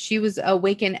bedroom, she was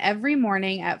awakened every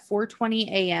morning at 4:20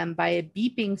 a.m. by a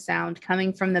beeping sound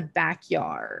coming from the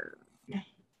backyard.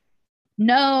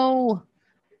 No,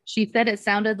 she said it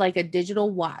sounded like a digital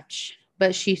watch,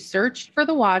 but she searched for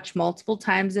the watch multiple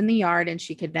times in the yard and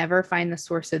she could never find the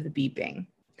source of the beeping.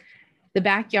 The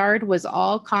backyard was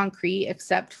all concrete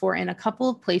except for in a couple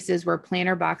of places where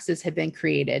planter boxes had been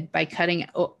created by cutting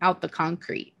out the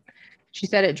concrete. She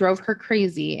said it drove her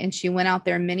crazy, and she went out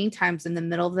there many times in the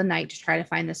middle of the night to try to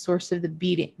find the source of the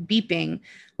beeping,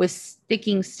 with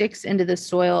sticking sticks into the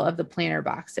soil of the planter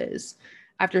boxes.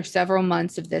 After several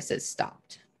months of this, it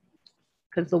stopped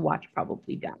because the watch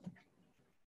probably died.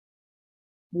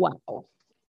 Wow.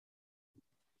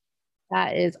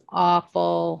 That is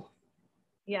awful.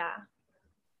 Yeah.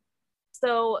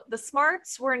 So the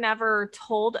Smarts were never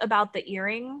told about the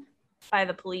earring by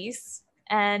the police.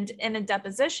 And in a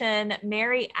deposition,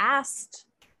 Mary asked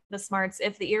the Smarts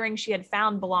if the earring she had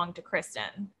found belonged to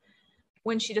Kristen.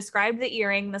 When she described the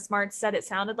earring, the Smarts said it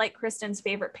sounded like Kristen's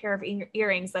favorite pair of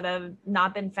earrings that have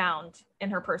not been found in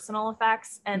her personal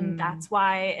effects. And that's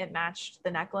why it matched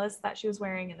the necklace that she was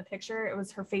wearing in the picture. It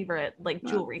was her favorite, like,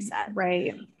 jewelry set.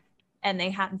 Right. And they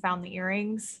hadn't found the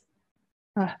earrings.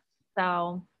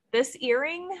 So this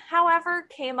earring, however,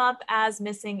 came up as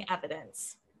missing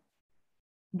evidence.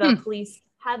 The police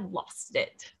had lost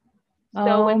it.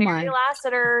 So when Mary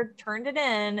Lassiter turned it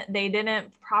in, they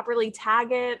didn't properly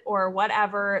tag it or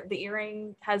whatever. The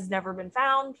earring has never been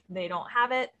found. They don't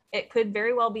have it. It could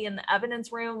very well be in the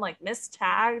evidence room, like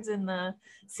mistagged in the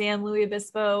San Luis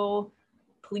Obispo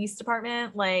Police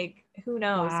Department. Like, who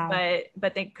knows?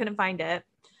 But they couldn't find it.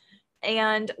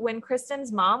 And when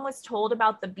Kristen's mom was told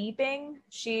about the beeping,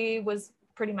 she was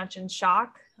pretty much in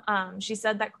shock. She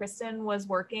said that Kristen was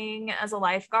working as a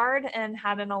lifeguard and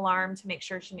had an alarm to make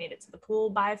sure she made it to the pool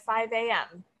by 5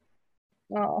 a.m.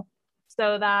 Oh.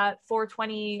 So that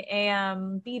 4:20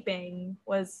 a.m. beeping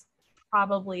was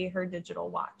probably her digital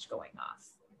watch going off.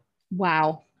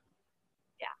 Wow.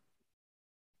 Yeah.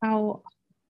 How?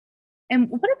 And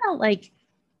what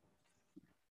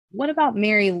about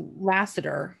Mary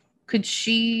Lassiter? Could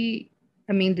she,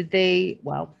 I mean,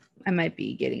 I might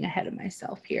be getting ahead of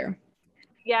myself here.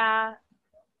 Yeah,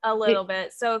 a little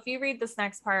bit. So if you read this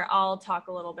next part, I'll talk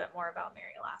a little bit more about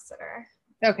Mary Lassiter.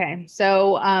 Okay.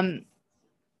 So,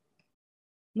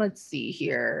 let's see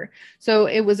here. So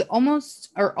it was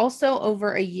also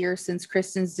over a year since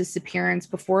Kristen's disappearance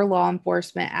before law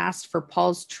enforcement asked for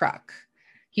Paul's truck.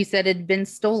 He said it had been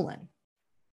stolen,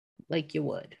 like you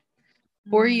would.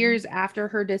 4 years after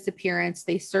her disappearance,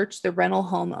 they searched the rental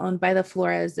home owned by the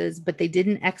Floreses, but they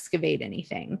didn't excavate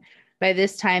anything. By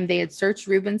this time, they had searched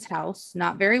Ruben's house,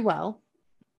 not very well,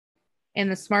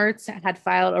 and the Smarts had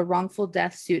filed a wrongful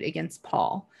death suit against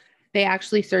Paul. They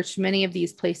actually searched many of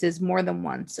these places more than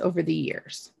once over the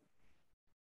years.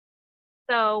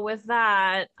 So with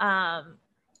that,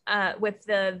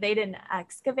 they didn't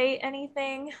excavate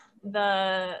anything.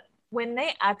 When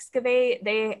they excavate,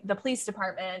 the police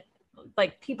department,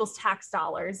 like people's tax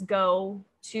dollars, go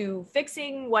to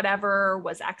fixing whatever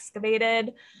was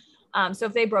excavated. So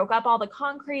if they broke up all the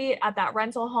concrete at that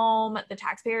rental home, the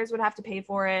taxpayers would have to pay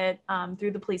for it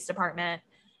through the police department.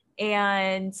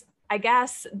 And I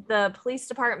guess the police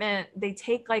department, they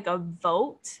take like a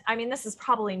vote. I mean, this is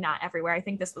probably not everywhere. I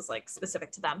think this was like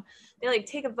specific to them. They like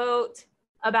take a vote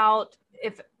about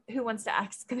who wants to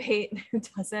excavate and who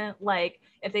doesn't, like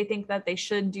if they think that they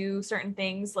should do certain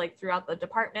things like throughout the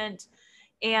department.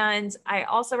 And I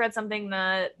also read something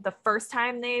that the first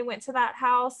time they went to that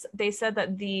house, they said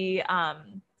that the,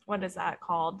 what is that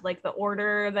called? Like the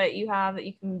order that you have that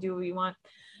you can do what you want,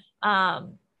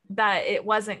 that it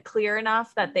wasn't clear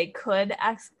enough that they could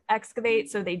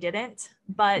excavate, so they didn't.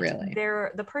 But Really?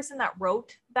 The person that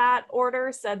wrote that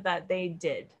order said that they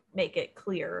did make it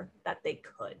clear that they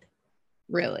could.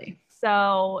 Really?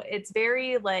 So it's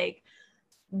very like,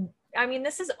 I mean,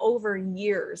 this is over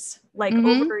years, like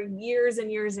over years and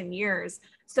years and years.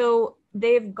 So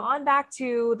they've gone back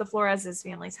to the Flores'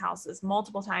 family's houses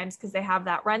multiple times because they have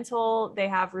that rental. They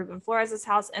have Ruben Flores'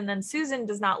 house. And then Susan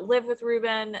does not live with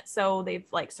Ruben. So they've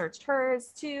like searched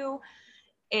hers too.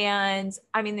 And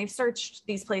I mean, they've searched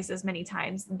these places many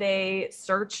times. They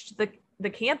searched the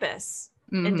campus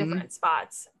in different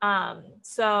spots.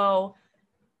 So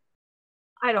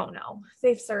I don't know.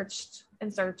 They've searched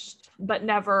and searched, but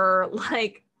never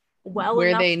like well where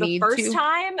enough they the need first to.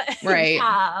 time. Right.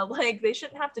 Yeah, like they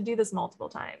shouldn't have to do this multiple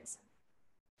times.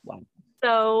 Wow.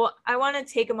 So I want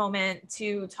to take a moment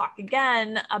to talk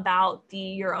again about the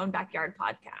Your Own Backyard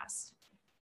podcast.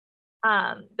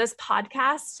 This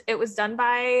podcast, it was done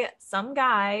by some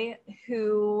guy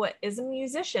who is a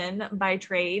musician by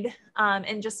trade,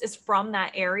 and just is from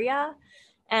that area.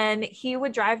 And he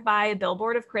would drive by a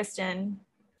billboard of Kristen,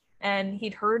 and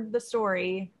he'd heard the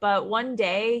story, but one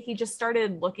day he just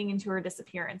started looking into her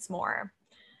disappearance more.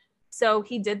 So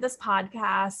he did this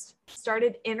podcast,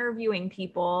 started interviewing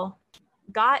people,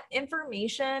 got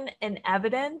information and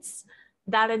evidence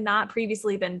that had not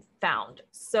previously been found.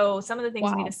 So some of the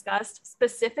things we discussed,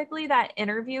 specifically that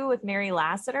interview with Mary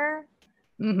Lassiter,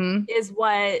 is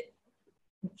what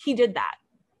he did that.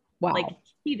 Wow. Like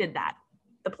he did that.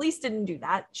 The police didn't do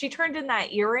that. She turned in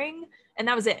that earring and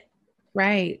that was it.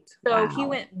 Right. So he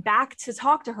went back to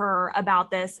talk to her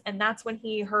about this. And that's when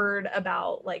he heard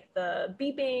about like the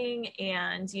beeping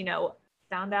and, you know,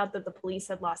 found out that the police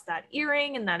had lost that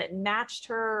earring and that it matched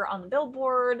her on the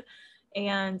billboard.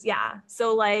 And yeah,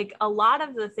 so like a lot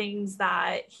of the things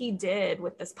that he did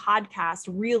with this podcast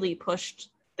really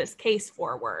pushed this case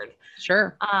forward.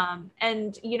 Sure.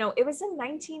 And you know, it was in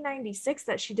 1996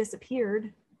 that she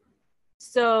disappeared.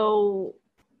 So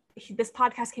this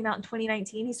podcast came out in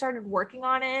 2019. He started working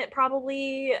on it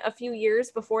probably a few years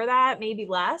before that, maybe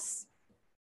less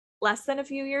than a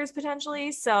few years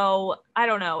potentially. So I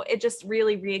don't know. It just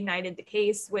really reignited the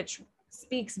case, which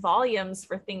speaks volumes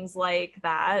for things like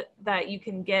that you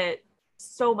can get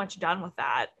so much done with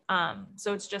that.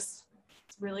 So it's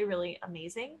really, really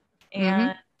amazing.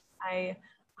 And I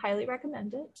highly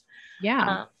recommend it.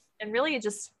 Yeah. And really it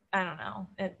just, I don't know,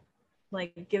 it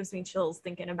like gives me chills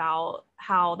thinking about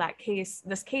how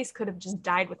this case could have just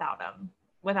died without him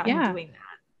doing that.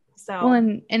 So well,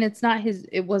 and it's not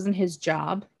it wasn't his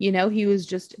job, you know, he was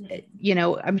just, you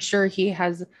know, I'm sure he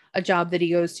has a job that he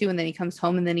goes to and then he comes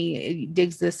home and then he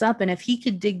digs this up. And if he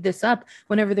could dig this up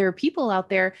whenever there are people out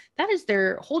there, that is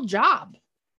their whole job.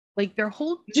 Like their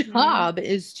whole job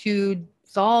is to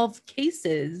solve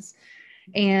cases.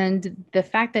 And the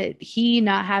fact that he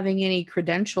not having any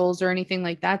credentials or anything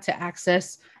like that to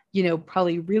access, you know,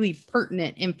 probably really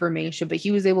pertinent information, but he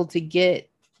was able to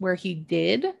get where he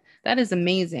did. That is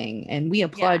amazing. And we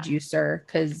applaud you, sir,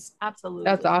 because absolutely,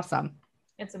 that's awesome.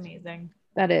 It's amazing.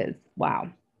 That is. Wow.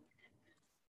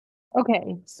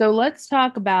 Okay. So let's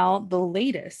talk about the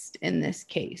latest in this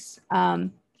case.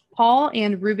 Paul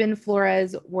and Ruben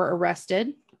Flores were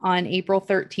arrested on April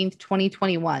 13th,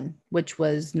 2021, which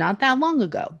was not that long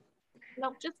ago.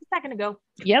 No, just a second ago.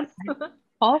 Yep.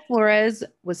 Paul Flores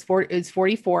is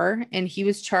 44, and he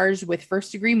was charged with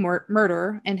first-degree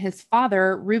murder, and his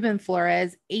father, Ruben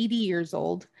Flores, 80 years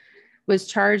old, was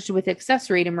charged with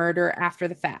accessory to murder after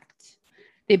the fact.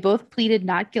 They both pleaded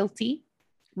not guilty.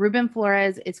 Ruben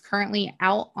Flores is currently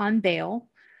out on bail.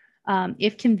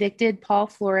 If convicted, Paul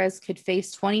Flores could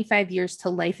face 25 years to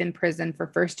life in prison for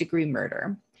first-degree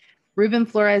murder. Ruben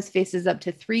Flores faces up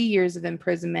to 3 years of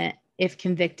imprisonment if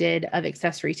convicted of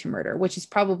accessory to murder, which is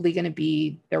probably going to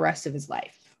be the rest of his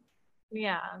life.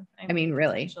 Yeah. I mean,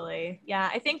 really. Yeah.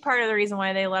 I think part of the reason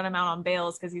why they let him out on bail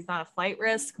is because he's not a flight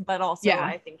risk, but also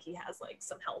I think he has like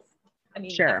some health. I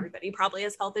mean, everybody probably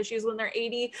has health issues when they're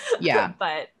 80. Yeah.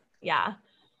 But yeah.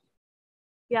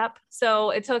 Yep. So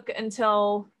it took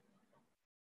until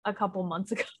a couple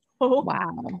months ago.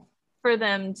 Wow. For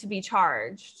them to be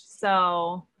charged.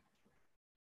 So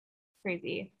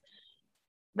crazy.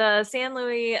 The San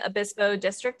Luis Obispo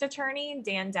District Attorney,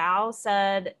 Dan Dow,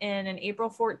 said in an April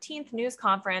 14th news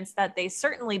conference that they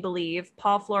certainly believe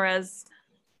Paul Flores'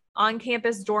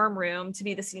 on-campus dorm room to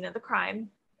be the scene of the crime,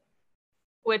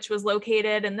 which was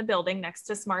located in the building next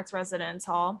to Smart's residence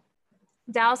hall.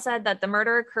 Dow said that the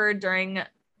murder occurred during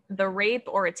the rape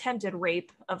or attempted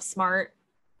rape of Smart,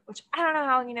 which I don't know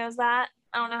how he knows that.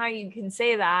 I don't know how you can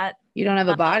say that. You don't have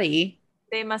a body.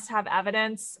 They must have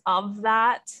evidence of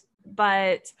that,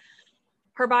 but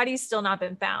her body's still not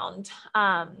been found.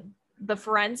 The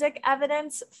forensic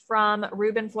evidence from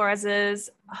Ruben Flores's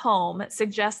home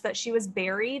suggests that she was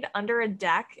buried under a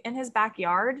deck in his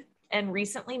backyard and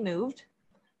recently moved.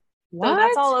 What?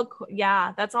 So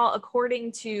that's all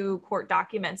according to court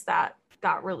documents that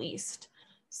got released.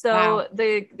 So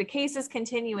the case is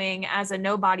continuing as a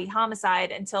no body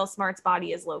homicide until Smart's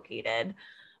body is located.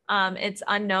 It's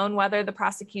unknown whether the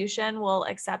prosecution will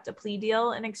accept a plea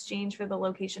deal in exchange for the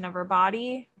location of her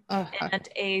body. And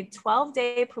a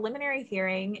 12-day preliminary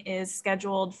hearing is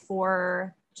scheduled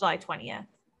for July 20th,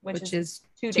 which is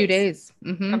 2 days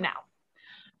from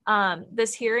now.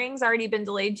 This hearing's already been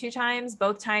delayed 2 times,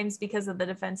 both times because of the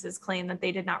defense's claim that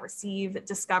they did not receive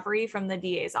discovery from the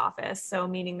DA's office. So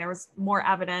meaning there was more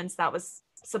evidence that was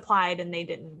supplied and they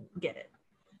didn't get it.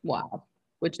 Wow.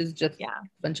 Which is just a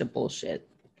bunch of bullshit.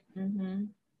 Mm-hmm.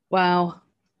 Wow.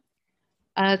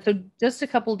 So just a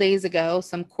couple days ago,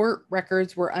 some court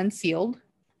records were unsealed.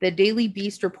 The Daily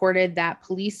Beast reported that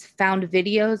police found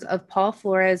videos of Paul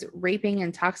Flores raping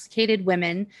intoxicated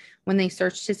women when they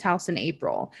searched his house in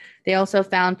April. They also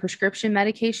found prescription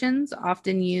medications,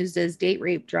 often used as date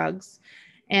rape drugs,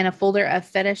 and a folder of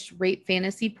fetish rape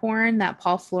fantasy porn that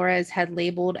Paul Flores had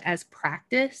labeled as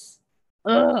practice.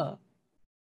 Ugh.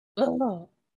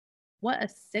 What a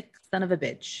sick son of a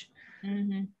bitch.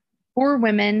 Mm-hmm. 4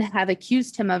 women have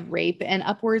accused him of rape, and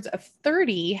upwards of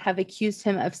 30 have accused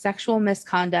him of sexual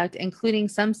misconduct, including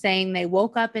some saying they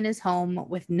woke up in his home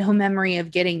with no memory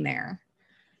of getting there.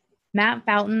 Matt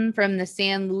Fountain from the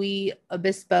San Luis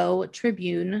Obispo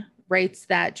Tribune writes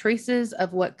that traces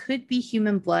of what could be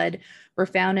human blood were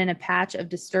found in a patch of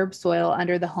disturbed soil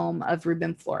under the home of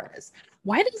Ruben Flores.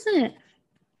 Why doesn't it?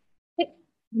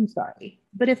 I'm sorry,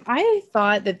 but if I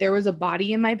thought that there was a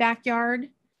body in my backyard,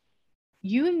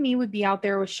 you and me would be out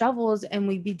there with shovels and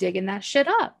we'd be digging that shit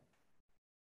up.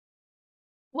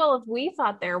 Well, if we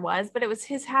thought there was, but it was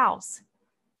his house.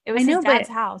 It was his dad's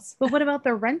house. But what about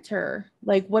the renter?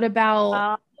 Like, what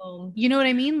about, you know what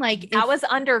I mean? Like, that was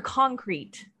under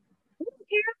concrete.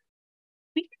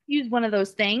 We could use one of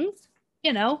those things,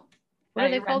 you know. What are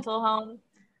they called? Rental home.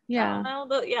 Yeah.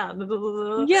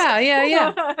 Yeah.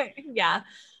 Yeah.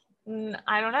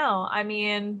 I don't know. I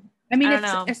mean,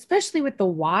 it's especially with the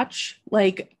watch,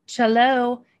 like,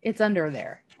 cello, it's under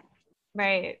there.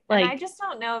 Right. Like, and I just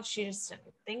don't know if she just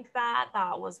didn't think that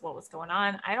was what was going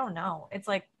on. I don't know. It's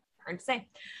like hard to say.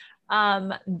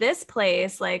 This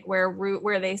place, like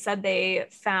where they said they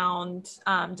found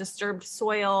disturbed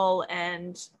soil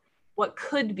and what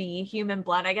could be human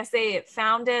blood. I guess they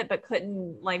found it, but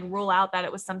couldn't like rule out that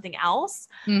it was something else.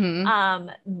 Mm-hmm.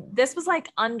 This was like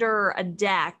under a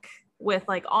deck with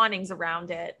like awnings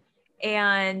around it.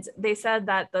 And they said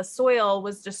that the soil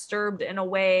was disturbed in a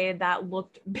way that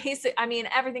looked basic. I mean,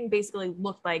 everything basically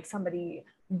looked like somebody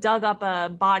dug up a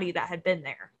body that had been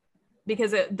there,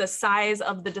 because the size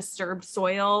of the disturbed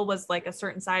soil was like a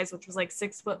certain size, which was like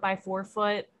 6 foot by 4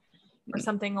 foot or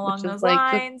something along those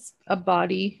lines. A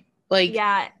body. Like,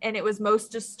 yeah. And it was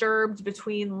most disturbed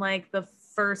between like the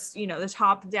first, the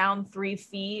top down 3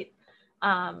 feet.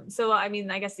 So, I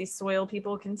mean, I guess these soil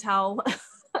people can tell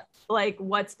like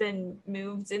what's been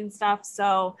moved and stuff.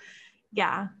 So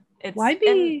yeah, I'd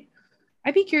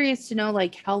be curious to know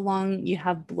like how long you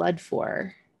have blood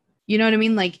for, you know what I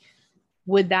mean? Like,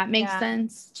 would that make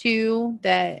sense too,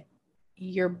 that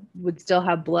you would still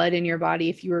have blood in your body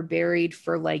if you were buried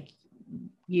for like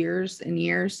years and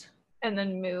years and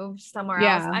then moved somewhere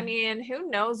else? I mean, who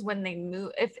knows when they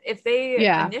move, if they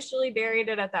initially buried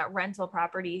it at that rental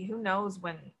property, who knows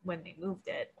when they moved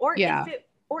it, or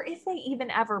if they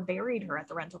even ever buried her at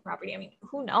the rental property. I mean,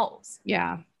 who knows?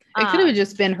 Yeah. It could have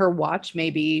just been her watch.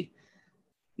 Maybe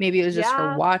it was just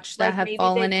her watch that had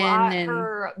fallen in and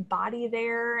her body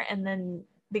there. And then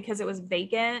because it was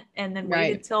vacant, and then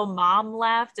waited till mom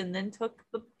left and then took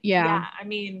the, I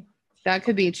mean, that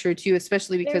could be true too,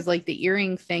 especially because like the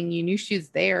earring thing, you knew she was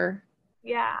there.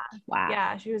 Yeah. Wow.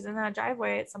 Yeah. She was in that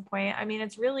driveway at some point. I mean,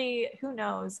 it's really, who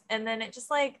knows? And then it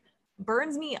just like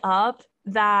burns me up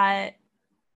that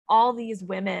all these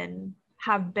women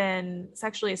have been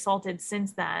sexually assaulted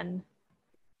since then.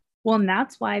 Well, and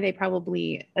that's why they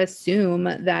probably assume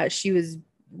that she was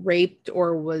raped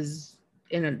or was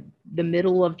in the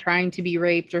middle of trying to be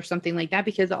raped or something like that,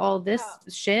 because all this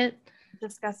shit,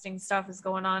 disgusting stuff is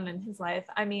going on in his life.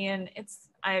 I mean,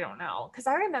 I don't know. Because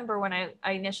I remember when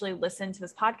I initially listened to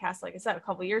this podcast, like I said, a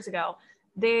couple years ago,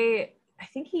 I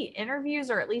think he interviews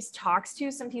or at least talks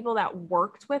to some people that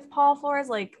worked with Paul Flores,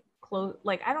 like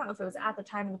I don't know if it was at the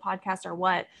time of the podcast or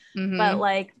what, but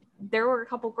like there were a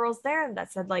couple girls there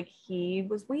that said like he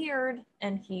was weird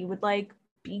and he would like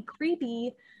be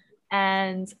creepy.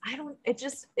 And it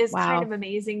just is kind of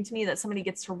amazing to me that somebody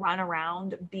gets to run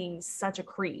around being such a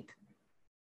creep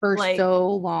for so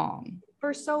long.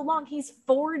 He's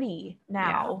 40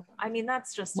 now. I mean,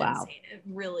 that's just insane. It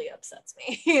really upsets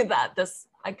me that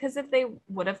because if they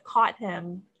would have caught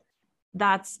him,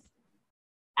 that's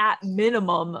at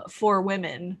minimum 4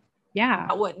 women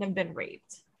that wouldn't have been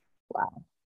raped. Wow.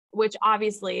 which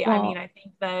obviously, Well, I mean, I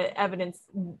think the evidence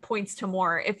points to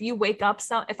more. If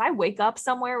I wake up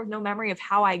somewhere with no memory of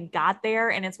how I got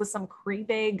there and it's with some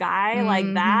creepy guy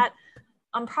like that,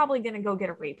 I'm probably going to go get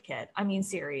a rape kit. I mean,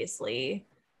 seriously.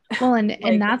 well, and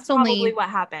Like, that's probably only what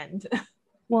happened.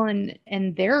 well,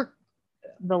 and they're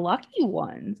the lucky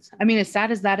ones. I mean, as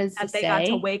sad as that is to That they got to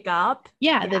say, wake up.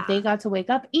 yeah, that they got to wake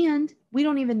up. And we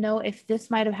don't even know if this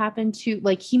might have happened to,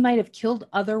 like, he might have killed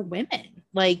other women.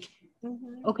 Like,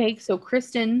 okay, so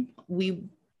Kristen, we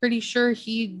pretty sure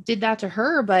he did that to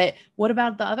her, but what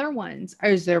about the other ones?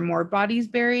 Is there more bodies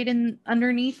buried in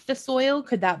underneath the soil?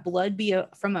 Could that blood be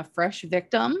from a fresh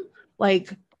victim?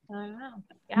 Like, I don't know.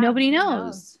 Yeah, nobody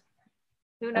knows.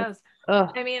 Who knows?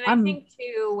 Ugh, I mean, I think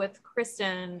too with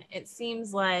Kristen, it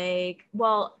seems like,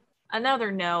 well,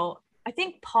 another note, I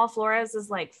think Paul Flores is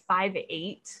like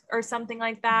 5'8" or something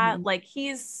like that. Like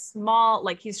he's small,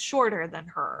 like he's shorter than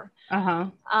her.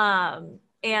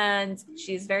 And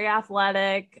she's very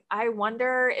athletic. I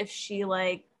wonder if she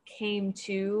like came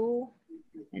to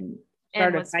and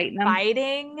was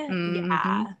fighting.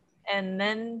 Yeah. And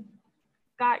then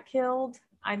got killed.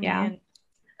 I mean,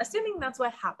 assuming that's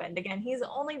what happened. Again, he's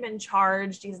only been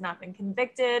charged. He's not been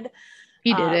convicted.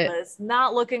 He did it. But it's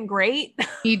not looking great.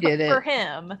 He did it for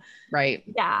him. Right.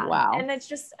 Yeah. Wow. And it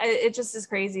just is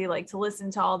crazy, like to listen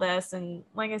to all this. And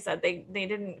like I said, they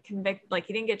didn't convict, like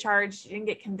he didn't get charged, he didn't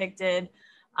get convicted.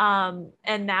 And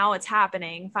now it's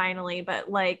happening finally,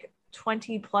 but like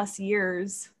 20 plus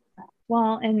years.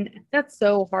 Well, and that's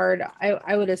so hard.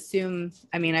 I would assume,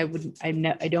 I mean,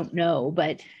 I don't know,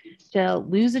 but to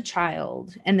lose a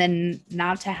child and then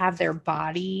not to have their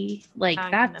body, like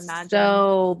that's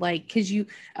so like, cause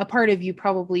a part of you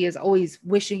probably is always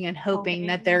wishing and hoping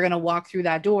that they're going to walk through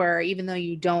that door, even though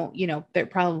you don't, they're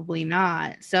probably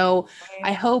not. So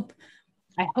I hope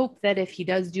that if he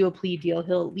does do a plea deal,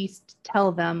 he'll at least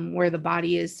tell them where the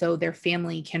body is so their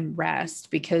family can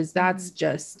rest, because that's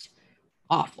just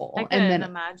awful. I couldn't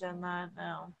imagine that.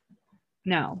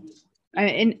 No.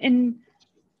 And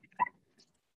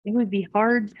it would be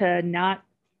hard to not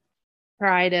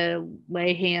try to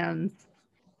lay hands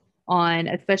on,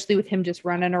 especially with him just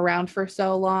running around for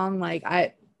so long. Like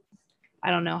I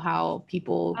don't know how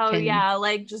people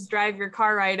like just drive your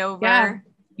car right over.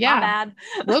 Yeah. Not bad.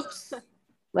 Whoops.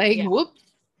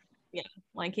 Whoops. Yeah.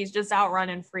 Like he's just out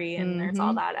running free and there's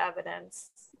all that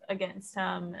evidence against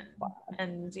him.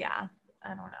 And yeah, I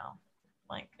don't know.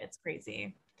 Like it's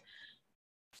crazy.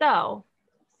 So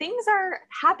things are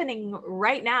happening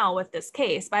right now with this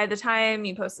case. By the time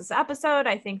you post this episode,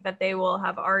 I think that they will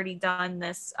have already done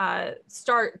this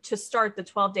start the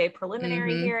 12-day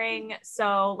preliminary hearing.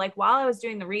 So like while I was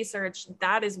doing the research,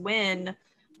 that is when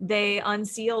they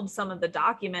unsealed some of the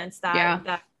documents that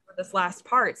for this last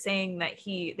part, saying that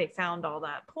they found all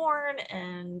that porn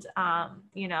and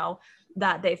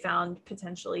that they found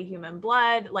potentially human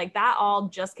blood. Like that all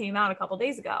just came out a couple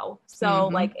days ago. So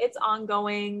like it's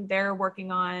ongoing. They're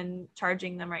working on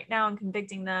charging them right now and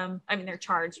convicting them. I mean, they're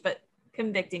charged, but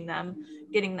convicting them,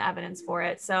 getting the evidence for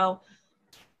it. So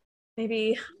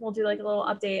maybe we'll do like a little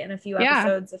update in a few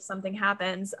episodes if something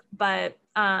happens. But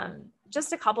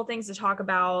just a couple things to talk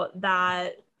about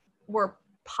that were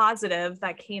positive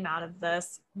that came out of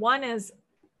this. One is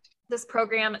this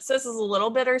program. So this is a little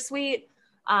bittersweet.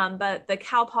 But the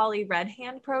Cal Poly Red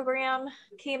Hand program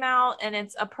came out, and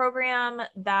it's a program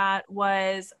that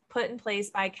was put in place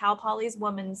by Cal Poly's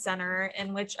Women's Center,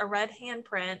 in which a red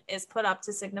handprint is put up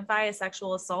to signify a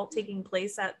sexual assault taking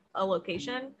place at a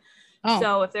location.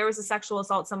 So if there was a sexual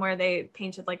assault somewhere, they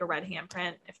painted like a red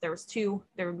handprint. If there was two,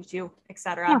 there would be two,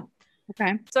 etc.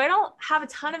 Okay. So I don't have a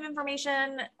ton of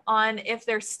information on if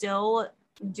they're still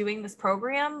doing this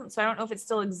program. So I don't know if it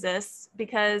still exists,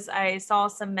 because I saw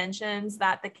some mentions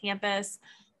that the campus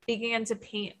began to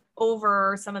paint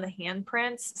over some of the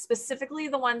handprints, specifically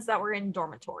the ones that were in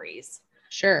dormitories.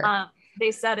 Sure. They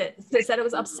said it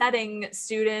was upsetting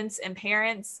students and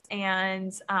parents.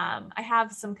 And I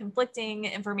have some conflicting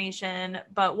information,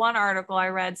 but one article I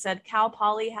read said Cal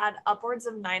Poly had upwards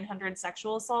of 900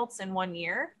 sexual assaults in 1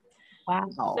 year.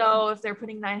 Wow. So if they're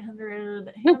putting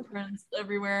 900 handprints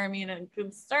everywhere, I mean, it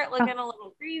could start looking a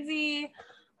little crazy.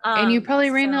 And you probably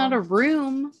ran out of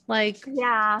room. Like,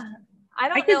 yeah, I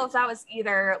don't know if that was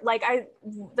either. Like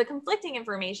the conflicting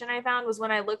information I found was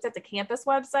when I looked at the campus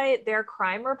website, their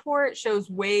crime report shows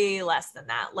way less than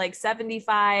that, like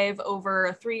 75 over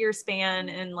a 3-year span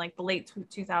in like the late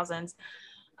 2000s.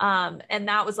 And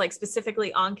that was like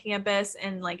specifically on campus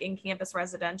and like in campus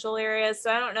residential areas.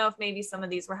 So I don't know if maybe some of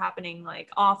these were happening like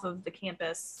off of the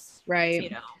campus,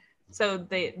 right? So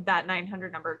that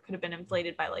 900 number could have been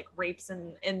inflated by like rapes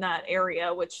in that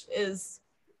area, which is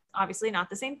obviously not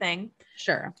the same thing.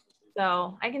 Sure.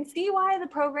 So I can see why the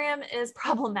program is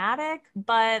problematic,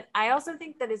 but I also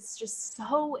think that it's just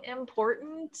so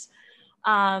important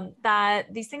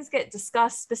that these things get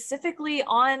discussed specifically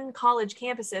on college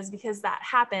campuses, because that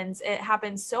happens. It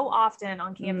happens so often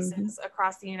on campuses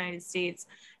across the United States,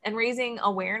 and raising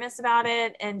awareness about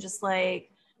it and just like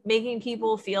making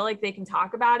people feel like they can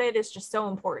talk about it is just so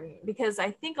important, because I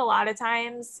think a lot of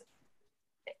times,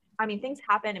 I mean, things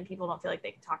happen and people don't feel like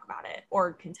they can talk about it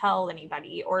or can tell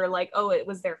anybody, or like, oh, it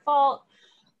was their fault.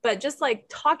 But just like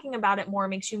talking about it more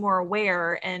makes you more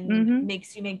aware and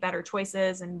makes you make better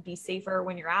choices and be safer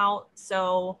when you're out.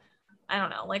 So I don't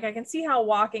know, like I can see how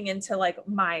walking into like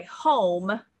my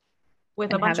home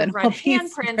with a bunch of red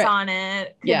handprints on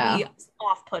it could be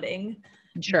off-putting.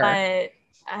 Sure. But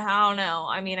I don't know.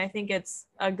 I mean, I think it's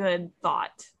a good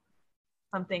thought,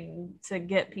 something to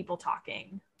get people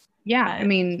talking. Yeah. I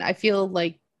mean, I feel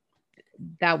like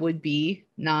that would be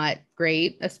not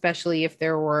great, especially if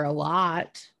there were a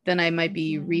lot, then I might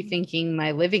be rethinking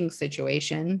my living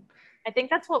situation. I think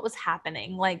that's what was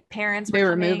happening. Like parents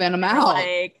were moving them out.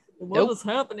 Like, what was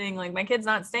happening? Like, my kid's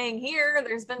not staying here.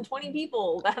 There's been 20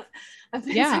 people that have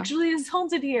been sexually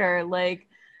assaulted here. Like,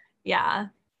 yeah,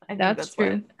 I think that's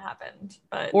true. What happened.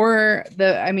 But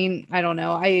I mean, I don't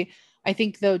know. I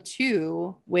think though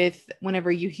too, with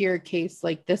whenever you hear a case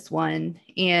like this one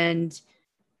and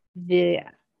the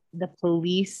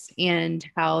police and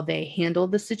how they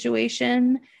handled the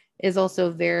situation is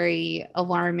also very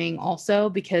alarming also,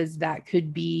 because that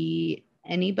could be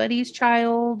anybody's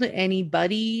child,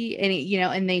 anybody,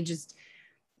 and they just,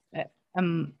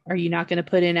 are you not going to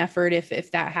put in effort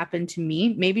if that happened to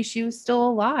me? Maybe she was still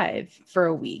alive for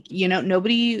a week,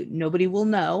 nobody will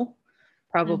know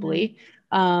probably.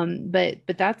 But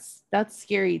that's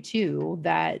scary too,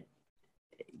 that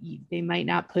they might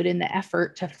not put in the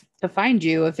effort to find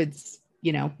you if it's,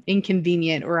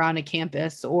 inconvenient or on a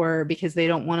campus, or because they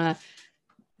don't want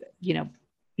to,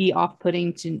 be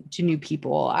off-putting to new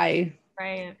people. I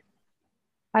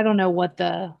don't know what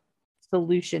the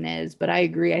solution is, but I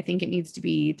agree. I think it needs to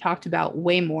be talked about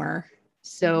way more.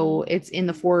 So it's in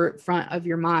the forefront of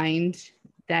your mind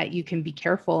that you can be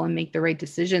careful and make the right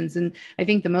decisions. And I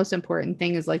think the most important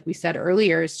thing is, like we said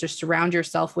earlier, is just surround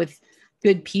yourself with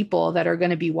good people that are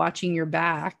going to be watching your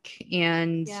back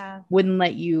and wouldn't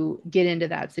let you get into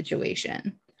that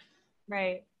situation.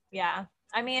 Right. Yeah.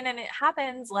 I mean, and it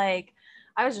happens, like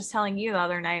I was just telling you the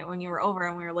other night when you were over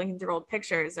and we were looking through old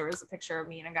pictures, there was a picture of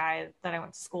me and a guy that I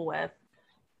went to school with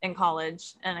in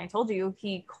college. And I told you,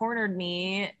 he cornered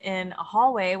me in a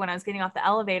hallway when I was getting off the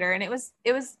elevator. And it was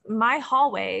my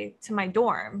hallway to my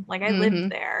dorm. Like I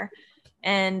lived there,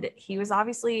 and he was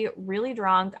obviously really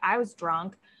drunk. I was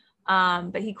drunk.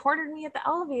 But he cornered me at the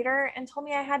elevator and told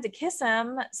me I had to kiss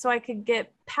him so I could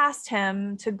get past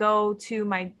him to go to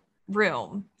my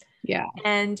room. Yeah.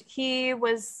 And he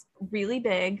was really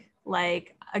big.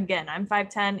 Like, again, I'm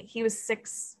 5'10". He was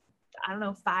 6, I don't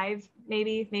know, 5,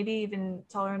 maybe even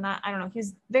taller than that. I don't know. He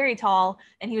was very tall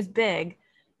and he was big.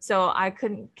 So I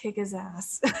couldn't kick his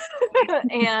ass.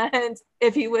 And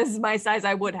if he was my size,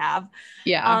 I would have.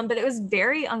 Yeah. But it was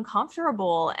very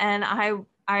uncomfortable. And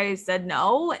I said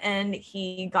no, and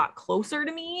he got closer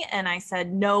to me and I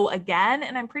said no again.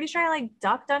 And I'm pretty sure I like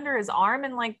ducked under his arm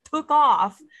and like took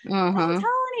off. I didn't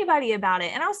tell anybody about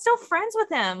it. And I was still friends with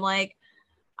him. Like,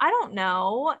 I don't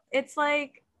know. It's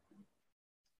like,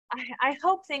 I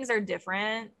hope things are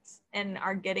different and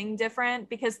are getting different,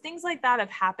 because things like that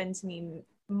have happened to me.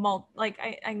 Like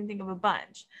I can think of a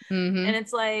bunch. And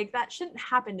it's like, that shouldn't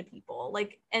happen to people.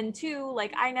 Like, and two,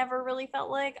 like I never really felt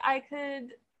like I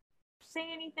could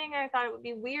say anything. I thought it would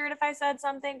be weird if I said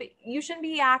something, but you shouldn't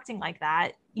be acting like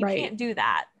that. You can't do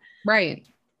that. Right.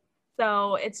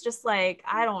 So it's just like,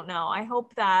 I don't know. I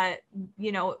hope that,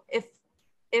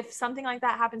 if something like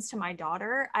that happens to my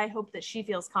daughter, I hope that she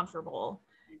feels comfortable.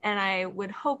 And I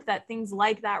would hope that things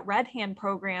like that Red Hand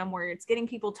program, where it's getting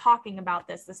people talking about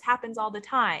this happens all the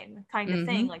time kind of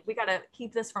thing. Like, we got to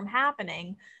keep this from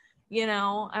happening.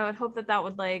 I would hope that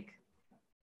would like,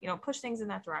 push things in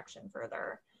that direction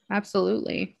further.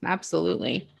 Absolutely.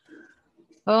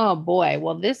 Oh boy.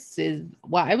 Well,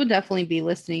 I would definitely be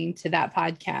listening to that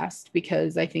podcast,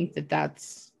 because I think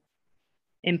that's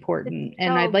important.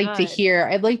 And I'd like to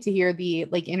hear the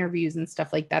like interviews and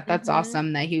stuff like that. That's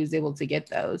awesome that he was able to get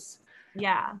those.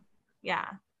 Yeah.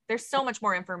 There's so much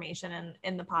more information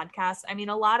in the podcast. I mean,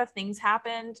 a lot of things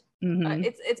happened.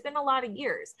 It's been a lot of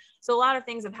years. So a lot of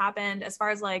things have happened as far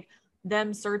as like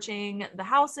them searching the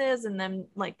houses and then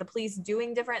like the police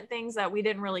doing different things that we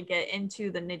didn't really get into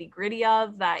the nitty gritty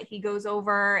of, that he goes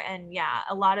over. And yeah,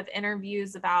 a lot of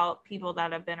interviews about people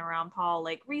that have been around Paul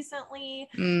like recently.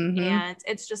 And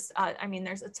it's just, I mean,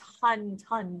 there's a ton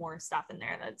more stuff in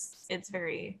there it's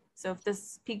very, so if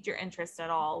this piqued your interest at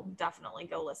all, definitely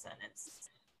go listen. It's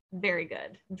very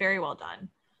good, very well done.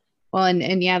 Well,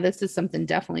 and yeah, this is something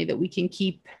definitely that we can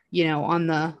keep, on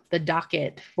the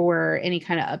docket for any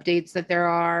kind of updates that there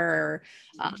are,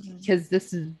 because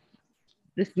this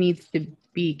needs to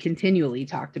be continually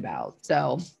talked about.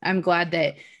 So I'm glad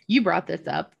that you brought this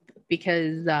up,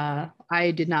 because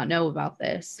I did not know about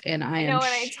this, and I am. When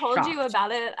I told you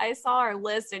about it, I saw our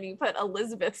list and you put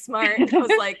Elizabeth Smart, and I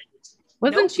was like,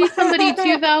 wasn't nope. she somebody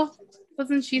too though?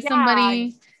 Wasn't she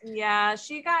somebody? Yeah,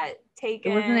 she got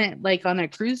taken. Wasn't it like on a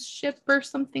cruise ship or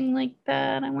something like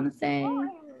that? I want to say. Well, I don't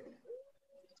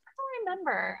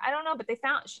remember. I don't know, but they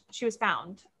found she was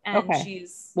found, and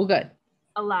she's good,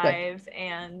 alive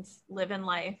and living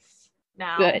life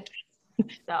now. Good.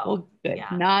 So good.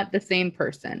 Yeah. Not the same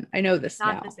person. I know this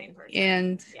now. Not the same person.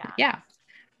 And yeah.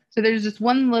 So there's just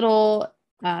one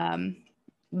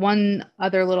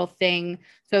other little thing.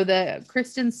 So the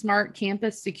Kristen Smart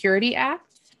Campus Security Act.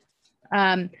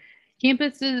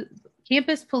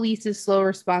 Campus police's slow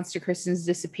response to Kristen's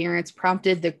disappearance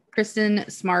prompted the Kristen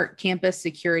Smart Campus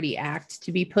Security Act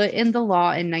to be put into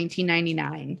law in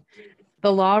 1999.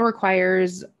 The law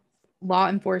requires law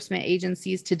enforcement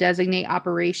agencies to designate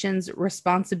operations,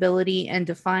 responsibility, and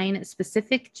define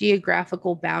specific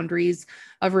geographical boundaries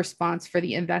of response for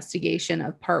the investigation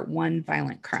of Part 1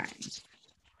 violent crimes.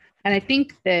 And I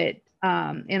think that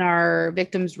in our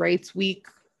Victims' Rights Week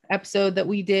episode that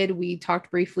we did, we talked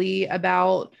briefly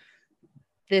about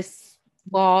this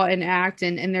law and act,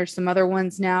 and there's some other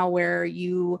ones now where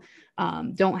you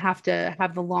don't have to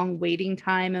have the long waiting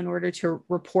time in order to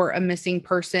report a missing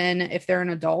person if they're an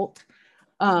adult,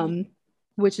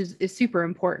 which is super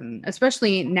important,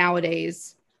 especially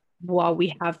nowadays, while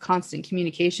we have constant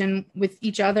communication with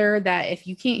each other, that if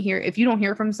you don't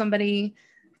hear from somebody,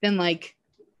 then like,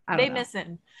 they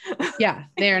missing. Yeah,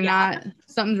 they're not,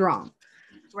 something's wrong.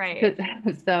 Right.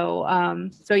 So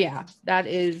yeah, that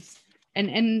is,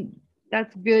 and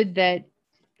that's good that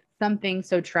something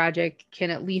so tragic can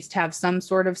at least have some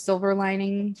sort of silver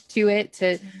lining to it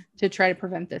to try to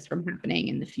prevent this from happening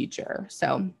in the future.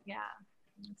 So yeah,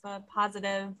 it's a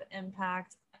positive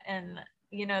impact. And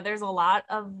there's a lot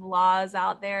of laws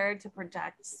out there to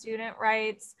protect student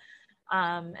rights.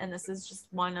 And this is just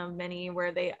one of many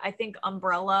where I think,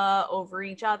 umbrella over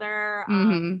each other.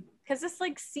 Because this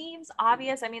like seems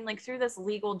obvious. I mean, like through this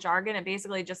legal jargon, it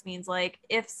basically just means like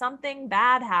if something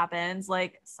bad happens,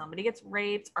 like somebody gets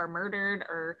raped or murdered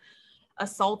or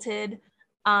assaulted,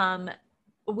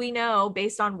 we know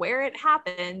based on where it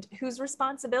happened, whose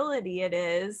responsibility it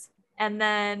is, and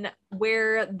then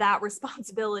where that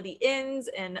responsibility ends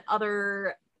and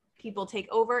other people take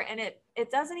over. And it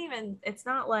doesn't even, it's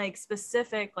not like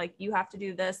specific, like you have to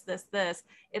do this.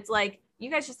 It's like, you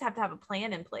guys just have to have a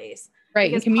plan in place.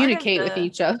 Right. And communicate with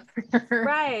each other.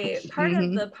 Right. Part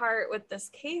of the part with this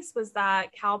case was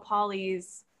that Cal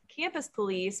Poly's campus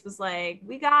police was like,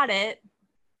 we got it.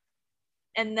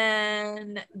 And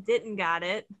then didn't got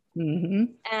it.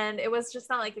 And it was just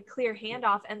not like a clear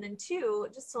handoff. And then two,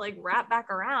 just to like wrap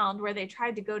back around, where they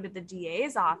tried to go to the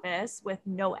DA's office with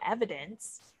no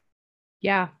evidence.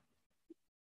 Yeah.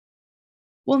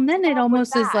 Well, and then it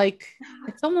almost is like,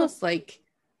 it's almost like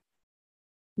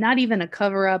not even a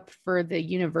cover up for the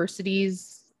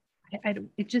universities.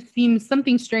 It just seems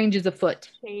something strange is afoot.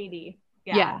 Shady.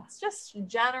 Yeah. It's just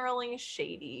generally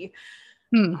shady.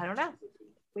 I don't know.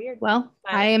 Weird. Well,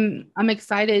 I'm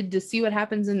excited to see what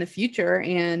happens in the future,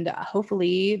 and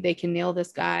hopefully they can nail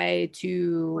this guy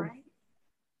to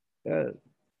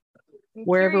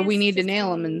wherever we need to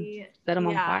nail him and set him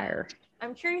on fire.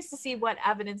 I'm curious to see what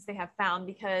evidence they have found,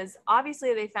 because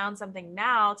obviously they found something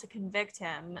now to convict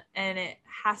him, and it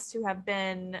has to have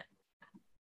been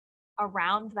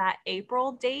around that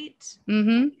April date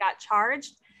he got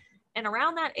charged. And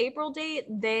around that April date,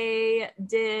 they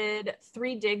did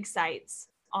 3 dig sites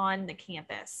on the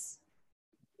campus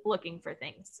looking for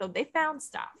things. So they found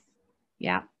stuff.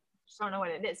 Yeah. Just don't know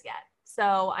what it is yet.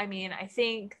 So, I mean, I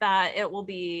think that it will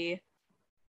be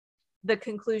the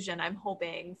conclusion I'm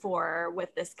hoping for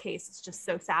with this case. It's just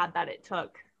so sad that it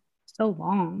took so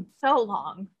long.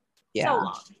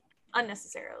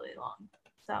 Unnecessarily long.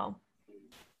 So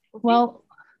well,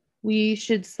 we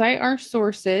should cite our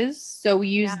sources. So we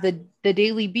use the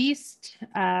Daily Beast,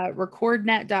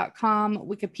 recordnet.com,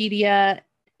 Wikipedia,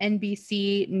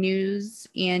 NBC News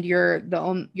and your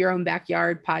own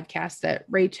backyard podcast that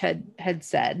Rach had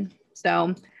said.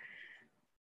 So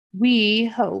we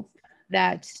hope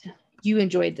that you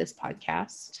enjoyed this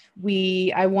podcast.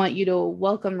 I want you to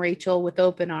welcome Rachel with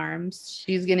open arms.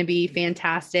 She's going to be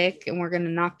fantastic, and we're going to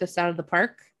knock this out of the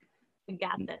park. We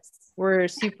got this. We're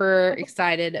super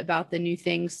excited about the new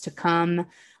things to come.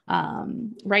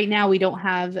 Right now, we don't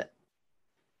have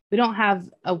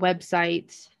a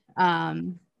website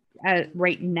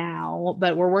right now,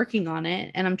 but we're working on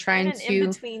it, and I'm trying to in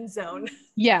between zone.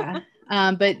 Yeah.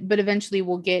 But eventually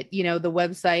we'll get, the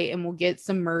website, and we'll get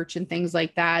some merch and things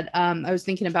like that. I was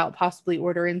thinking about possibly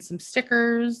ordering some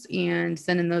stickers and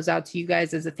sending those out to you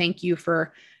guys as a thank you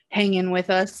for hanging with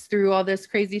us through all this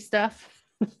crazy stuff.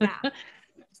 Yeah.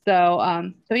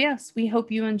 So yes, we hope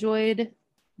you enjoyed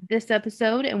this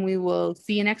episode, and we will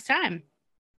see you next time.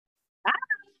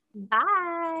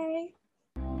 Bye.